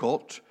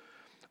difficult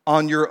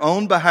on your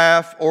own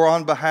behalf or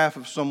on behalf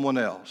of someone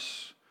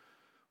else.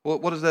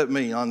 What does that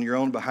mean, on your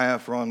own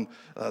behalf or on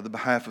the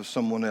behalf of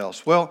someone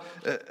else? Well,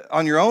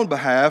 on your own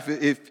behalf,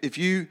 if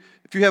you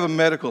have a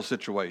medical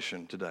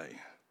situation today,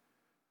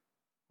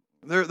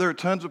 there are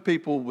tons of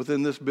people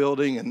within this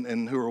building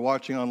and who are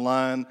watching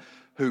online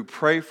who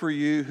pray for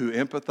you, who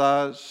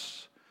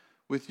empathize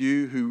with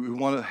you, who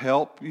want to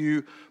help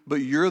you, but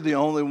you're the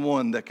only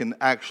one that can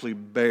actually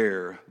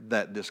bear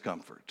that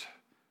discomfort.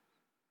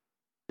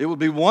 It would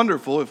be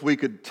wonderful if we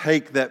could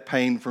take that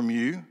pain from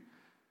you. It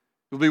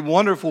would be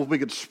wonderful if we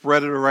could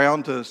spread it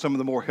around to some of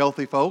the more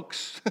healthy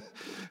folks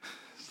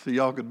so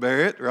y'all could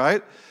bear it,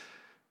 right?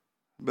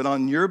 But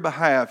on your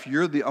behalf,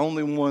 you're the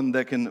only one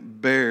that can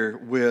bear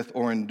with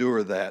or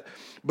endure that.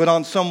 But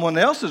on someone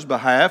else's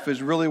behalf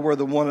is really where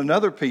the one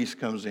another piece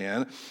comes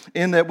in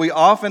that we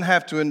often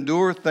have to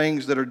endure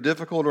things that are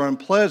difficult or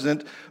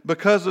unpleasant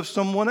because of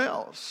someone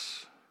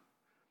else.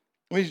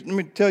 Let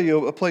me tell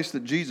you a place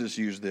that Jesus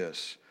used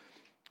this.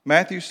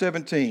 Matthew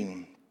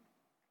 17,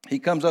 he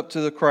comes up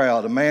to the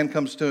crowd. A man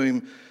comes to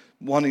him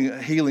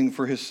wanting healing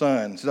for his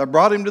son. He says, I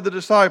brought him to the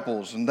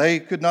disciples, and they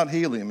could not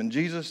heal him. And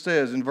Jesus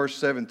says in verse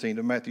 17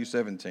 of Matthew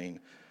 17,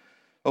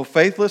 O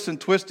faithless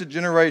and twisted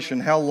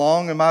generation, how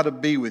long am I to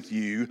be with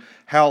you?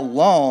 How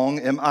long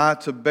am I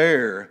to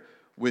bear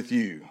with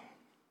you?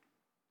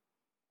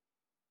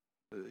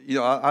 You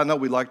know, I know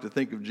we like to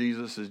think of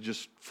Jesus as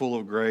just full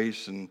of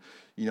grace and,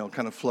 you know,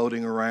 kind of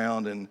floating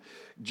around. And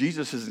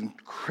Jesus is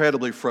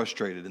incredibly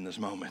frustrated in this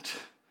moment.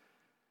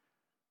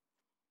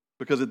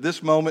 Because at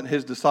this moment,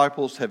 his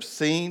disciples have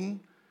seen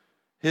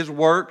his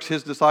works.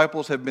 His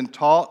disciples have been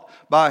taught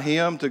by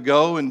him to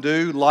go and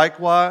do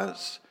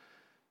likewise.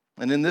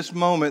 And in this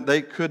moment,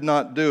 they could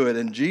not do it.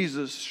 And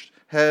Jesus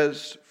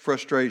has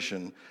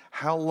frustration.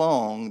 How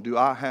long do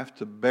I have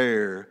to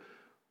bear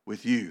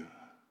with you?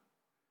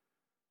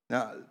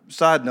 Now,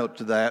 side note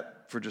to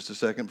that for just a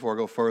second before I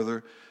go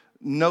further.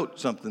 Note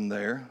something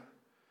there.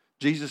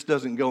 Jesus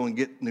doesn't go and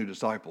get new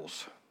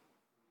disciples.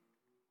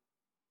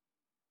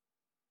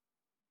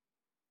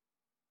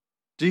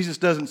 Jesus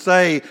doesn't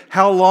say,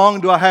 how long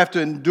do I have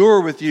to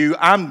endure with you?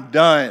 I'm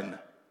done.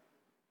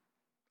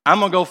 I'm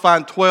going to go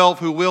find 12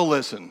 who will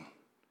listen.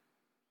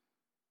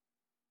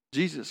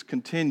 Jesus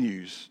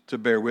continues to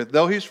bear with.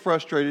 Though he's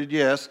frustrated,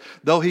 yes.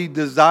 Though he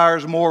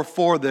desires more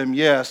for them,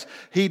 yes.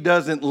 He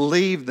doesn't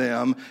leave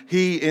them.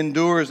 He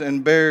endures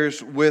and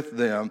bears with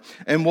them.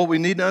 And what we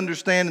need to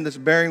understand in this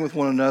bearing with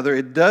one another,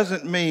 it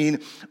doesn't mean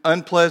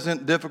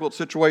unpleasant, difficult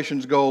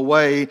situations go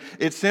away.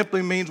 It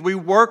simply means we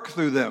work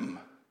through them.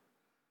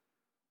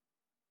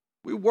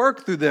 We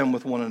work through them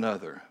with one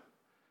another.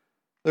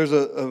 There's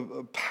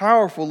a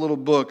powerful little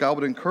book I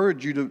would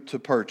encourage you to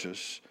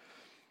purchase,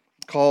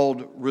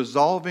 called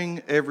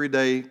Resolving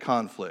Everyday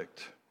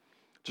Conflict.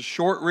 It's a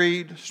short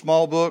read,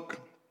 small book,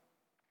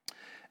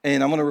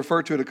 and I'm going to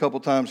refer to it a couple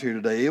times here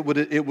today. It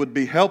would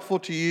be helpful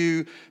to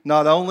you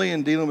not only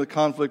in dealing with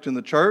conflict in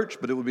the church,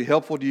 but it would be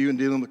helpful to you in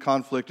dealing with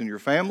conflict in your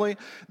family,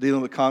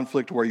 dealing with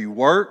conflict where you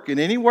work,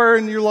 and anywhere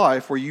in your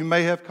life where you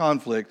may have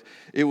conflict.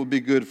 It would be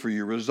good for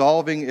you.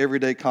 Resolving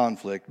Everyday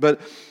Conflict. But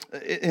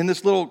in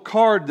this little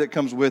card that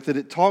comes with it,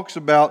 it talks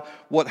about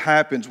what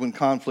happens when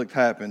conflict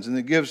happens, and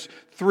it gives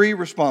 3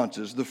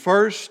 responses. The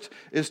first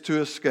is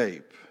to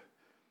escape.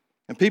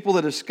 And people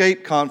that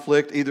escape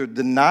conflict either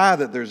deny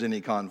that there's any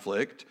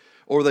conflict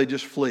or they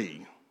just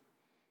flee.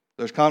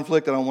 There's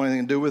conflict, I don't want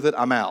anything to do with it,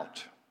 I'm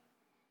out.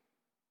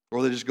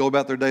 Or they just go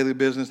about their daily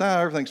business,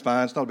 everything's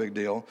fine, it's not a big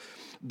deal.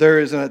 There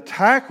is an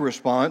attack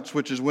response,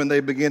 which is when they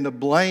begin to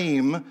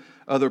blame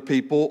other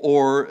people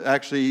or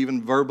actually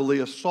even verbally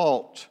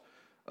assault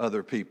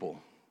other people.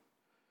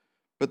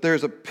 But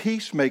there's a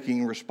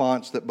peacemaking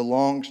response that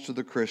belongs to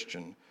the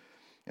Christian.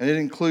 And it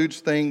includes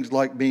things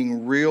like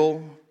being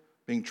real,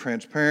 being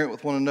transparent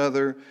with one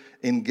another,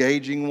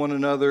 engaging one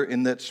another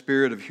in that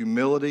spirit of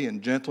humility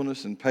and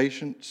gentleness and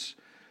patience,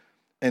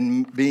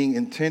 and being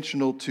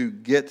intentional to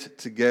get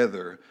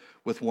together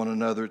with one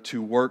another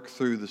to work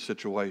through the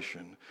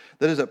situation.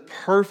 That is a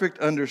perfect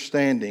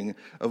understanding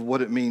of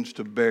what it means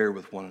to bear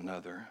with one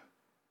another.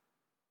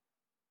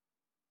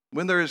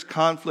 When there is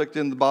conflict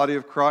in the body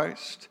of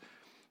Christ,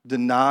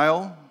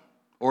 denial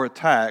or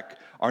attack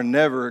are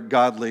never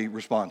godly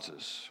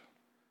responses.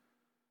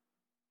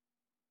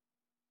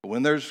 But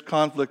when there's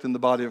conflict in the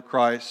body of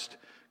Christ,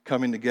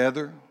 coming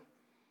together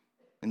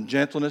in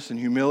gentleness and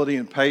humility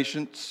and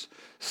patience,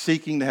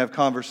 seeking to have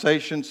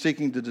conversations,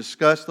 seeking to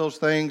discuss those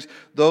things,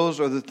 those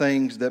are the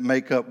things that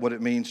make up what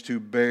it means to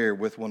bear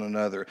with one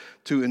another,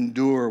 to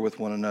endure with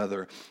one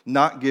another,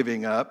 not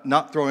giving up,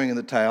 not throwing in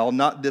the towel,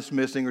 not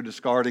dismissing or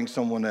discarding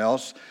someone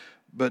else,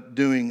 but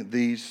doing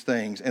these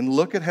things. And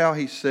look at how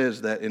he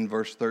says that in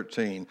verse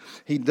 13.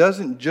 He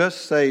doesn't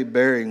just say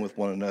bearing with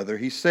one another.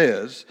 He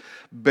says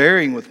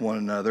bearing with one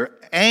another,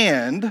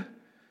 and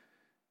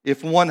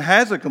if one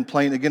has a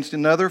complaint against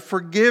another,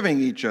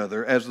 forgiving each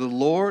other. As the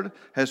Lord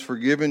has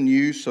forgiven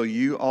you, so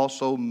you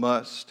also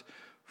must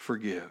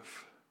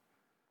forgive.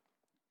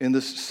 In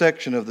this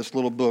section of this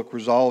little book,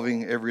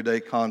 Resolving Everyday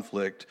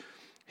Conflict,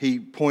 he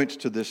points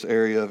to this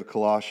area of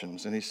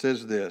Colossians, and he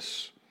says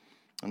this.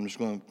 I'm just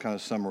going to kind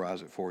of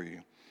summarize it for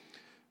you.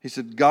 He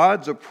said,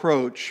 God's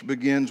approach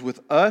begins with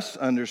us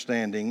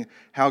understanding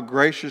how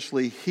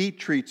graciously He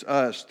treats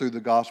us through the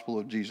gospel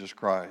of Jesus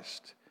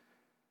Christ.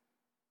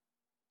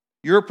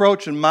 Your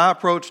approach and my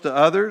approach to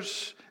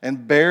others,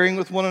 and bearing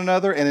with one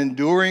another, and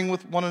enduring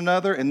with one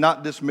another, and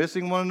not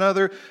dismissing one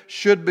another,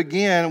 should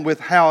begin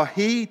with how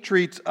He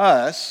treats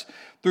us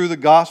through the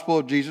gospel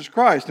of Jesus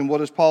Christ. And what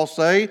does Paul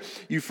say?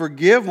 You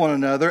forgive one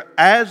another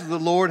as the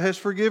Lord has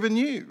forgiven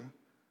you.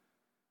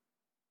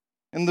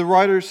 And the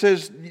writer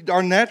says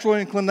our natural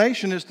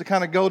inclination is to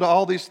kind of go to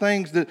all these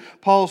things that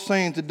Paul's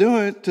saying to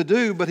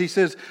do, but he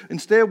says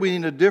instead we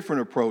need a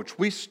different approach.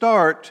 We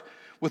start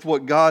with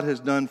what God has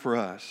done for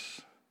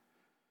us.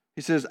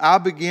 He says, I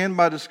begin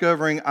by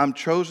discovering I'm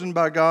chosen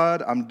by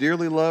God, I'm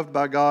dearly loved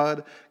by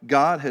God,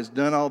 God has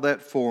done all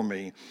that for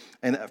me.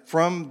 And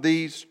from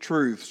these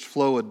truths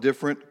flow a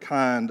different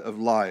kind of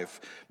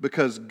life.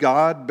 Because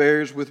God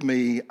bears with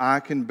me, I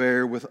can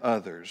bear with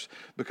others.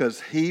 Because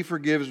He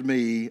forgives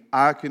me,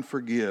 I can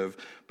forgive.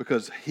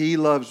 Because He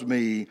loves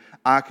me,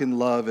 I can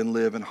love and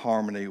live in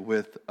harmony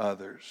with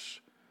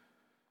others.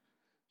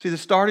 See, the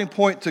starting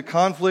point to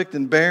conflict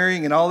and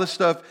bearing and all this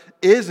stuff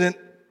isn't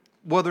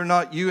whether or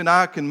not you and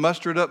I can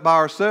muster it up by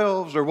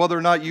ourselves or whether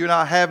or not you and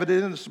I have it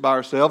in us by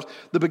ourselves.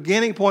 The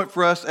beginning point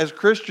for us as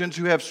Christians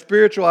who have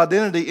spiritual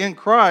identity in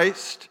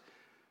Christ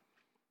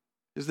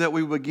is that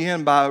we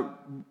begin by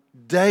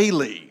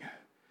daily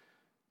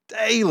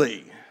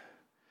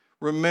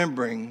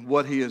remembering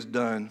what He has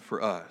done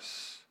for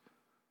us.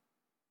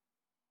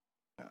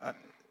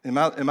 Am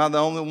I the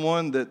only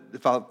one that,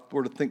 if I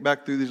were to think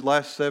back through these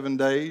last 7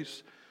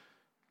 days,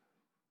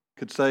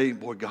 could say,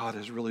 boy, God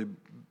has really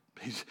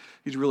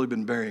He's really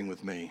been bearing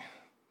with me?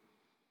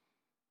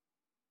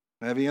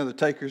 Have any other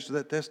takers to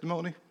that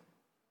testimony?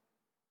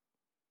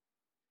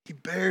 He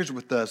bears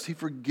with us. He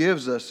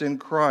forgives us in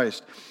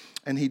Christ.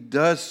 And He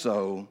does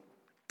so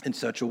in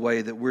such a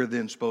way that we're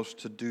then supposed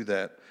to do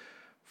that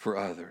for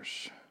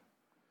others.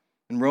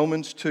 In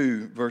Romans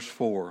 2, verse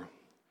 4,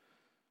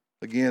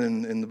 again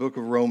in the book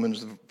of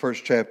Romans, the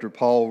first chapter,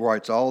 Paul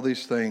writes all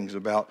these things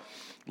about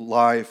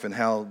life and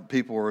how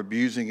people are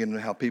abusing it and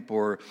how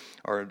people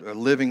are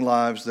living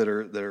lives that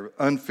are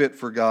unfit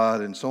for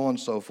God and so on and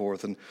so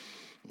forth. And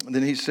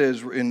then he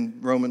says in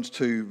Romans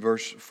 2,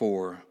 verse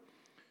 4,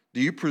 do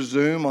you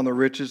presume on the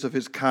riches of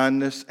his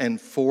kindness and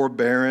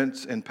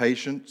forbearance and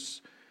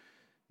patience,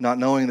 not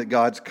knowing that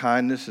God's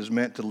kindness is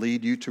meant to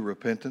lead you to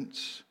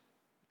repentance?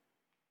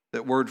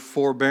 That word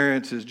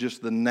forbearance is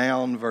just the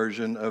noun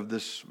version of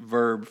this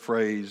verb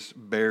phrase,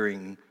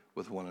 bearing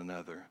with one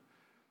another.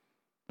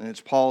 And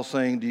it's Paul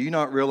saying, do you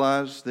not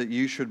realize that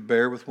you should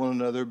bear with one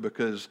another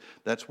because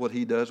that's what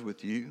he does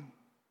with you?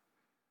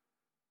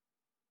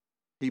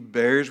 He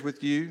bears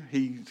with you.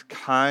 He's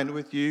kind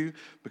with you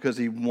because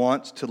he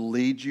wants to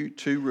lead you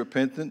to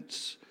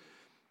repentance.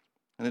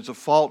 And it's a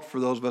fault for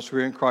those of us who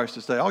are in Christ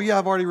to say, oh yeah,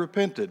 I've already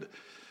repented.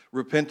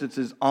 Repentance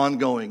is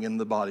ongoing in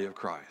the body of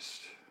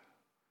Christ.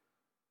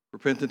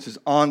 Repentance is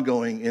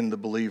ongoing in the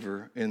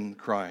believer in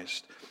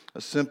Christ.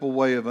 A simple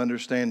way of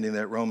understanding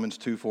that Romans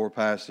 2:4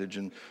 passage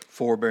and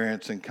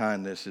forbearance and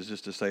kindness is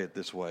just to say it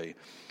this way.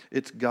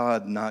 It's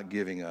God not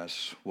giving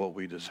us what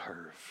we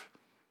deserve.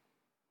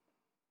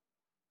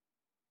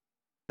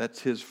 That's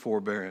his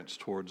forbearance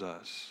towards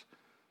us.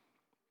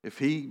 If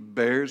he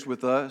bears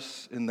with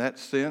us in that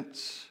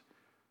sense,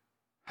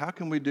 how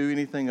can we do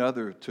anything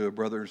other to a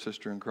brother or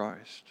sister in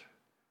Christ?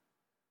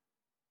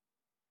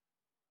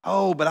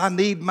 Oh, but I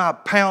need my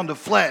pound of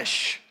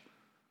flesh.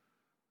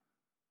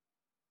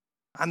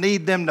 I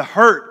need them to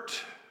hurt.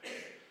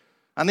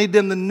 I need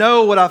them to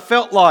know what I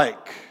felt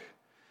like.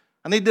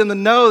 I need them to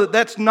know that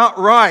that's not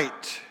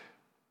right.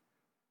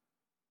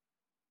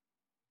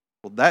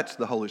 Well, that's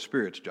the Holy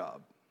Spirit's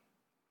job.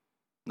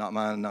 Not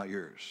mine and not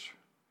yours.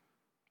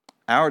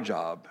 Our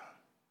job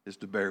is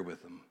to bear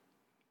with them,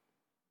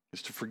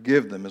 is to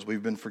forgive them as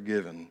we've been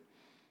forgiven,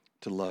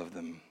 to love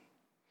them.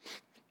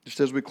 Just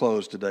as we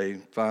close today,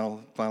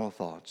 final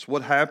thoughts.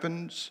 What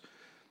happens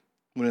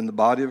when in the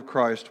body of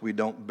Christ we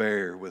don't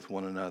bear with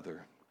one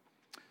another?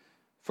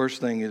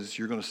 First thing is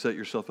you're going to set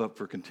yourself up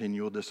for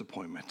continual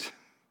disappointment.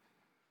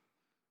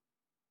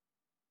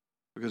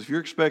 Because if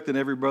you're expecting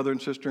every brother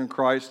and sister in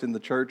Christ in the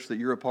church that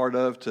you're a part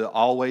of to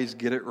always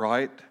get it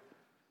right,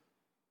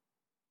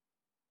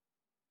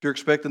 if you're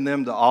expecting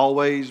them to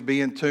always be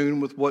in tune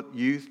with what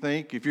you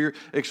think, if you're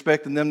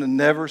expecting them to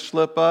never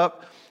slip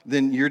up,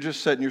 then you're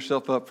just setting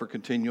yourself up for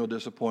continual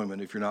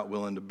disappointment if you're not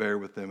willing to bear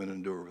with them and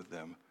endure with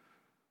them.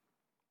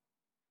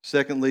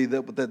 Secondly,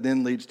 what that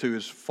then leads to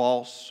is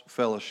false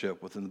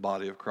fellowship within the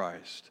body of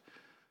Christ.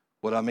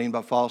 What I mean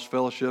by false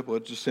fellowship, well,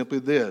 it's just simply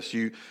this.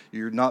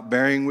 You're not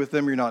bearing with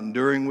them, you're not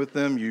enduring with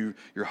them,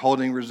 you're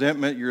holding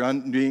resentment, you're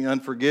being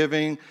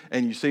unforgiving,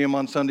 and you see them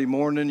on Sunday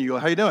morning, you go,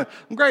 how you doing?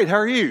 I'm great, how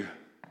are you?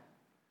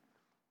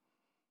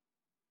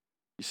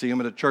 You see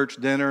them at a church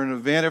dinner, an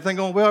event, everything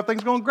going well,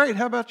 everything's going great.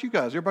 How about you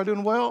guys? Everybody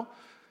doing well?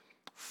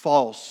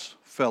 False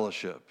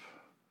fellowship.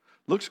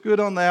 Looks good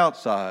on the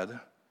outside.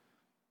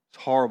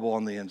 It's horrible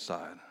on the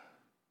inside.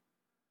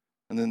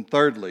 And then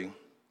thirdly,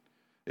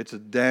 it's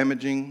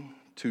damaging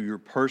to your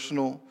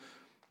personal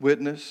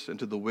witness and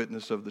to the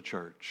witness of the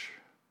church.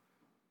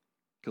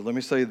 Because let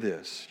me say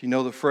this. You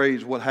know the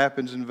phrase, what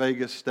happens in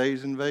Vegas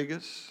stays in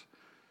Vegas?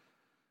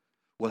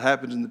 What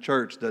happens in the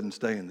church doesn't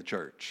stay in the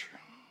church.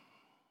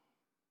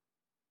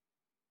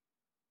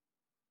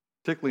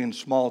 Particularly in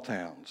small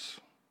towns,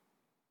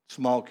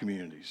 small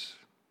communities.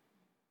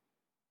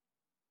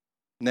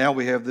 Now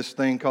we have this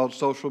thing called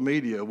social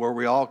media where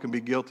we all can be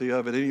guilty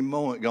of at any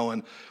moment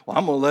going, well,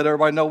 I'm going to let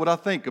everybody know what I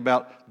think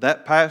about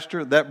that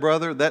pastor, that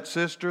brother, that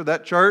sister,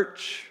 that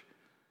church.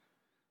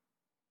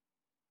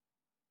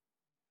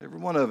 Every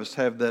one of us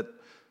have that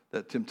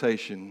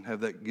temptation,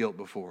 have that guilt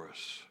before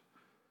us.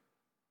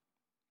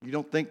 You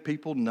don't think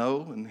people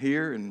know and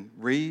hear and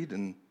read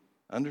and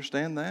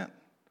understand that?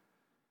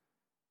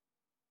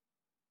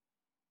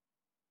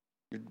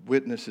 Your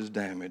witness is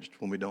damaged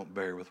when we don't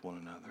bear with one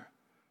another.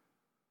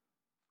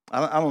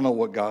 I don't know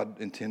what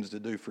God intends to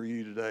do for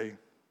you today.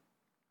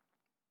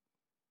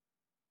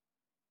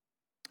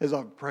 As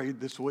I've prayed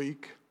this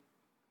week,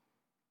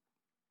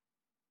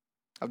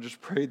 I've just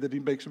prayed that He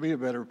makes me a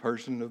better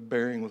person of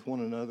bearing with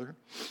one another.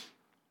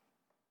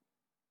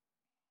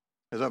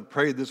 As I've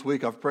prayed this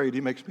week, I've prayed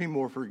He makes me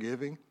more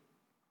forgiving.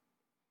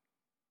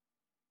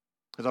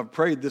 As I've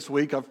prayed this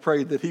week, I've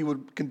prayed that He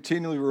would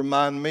continually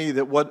remind me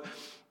that what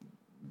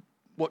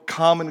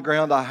common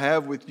ground I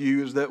have with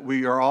you is that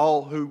we are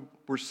all who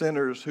were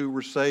sinners who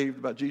were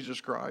saved by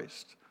Jesus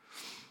Christ.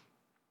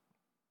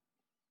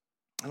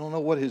 I don't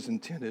know what His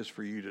intent is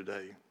for you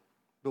today,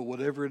 but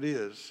whatever it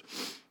is,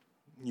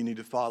 you need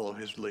to follow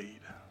His lead.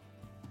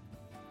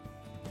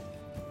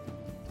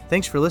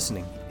 Thanks for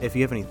listening. If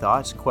you have any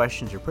thoughts,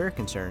 questions, or prayer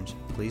concerns,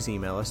 please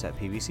email us at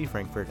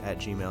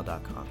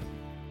pbcfrankfurt@gmail.com.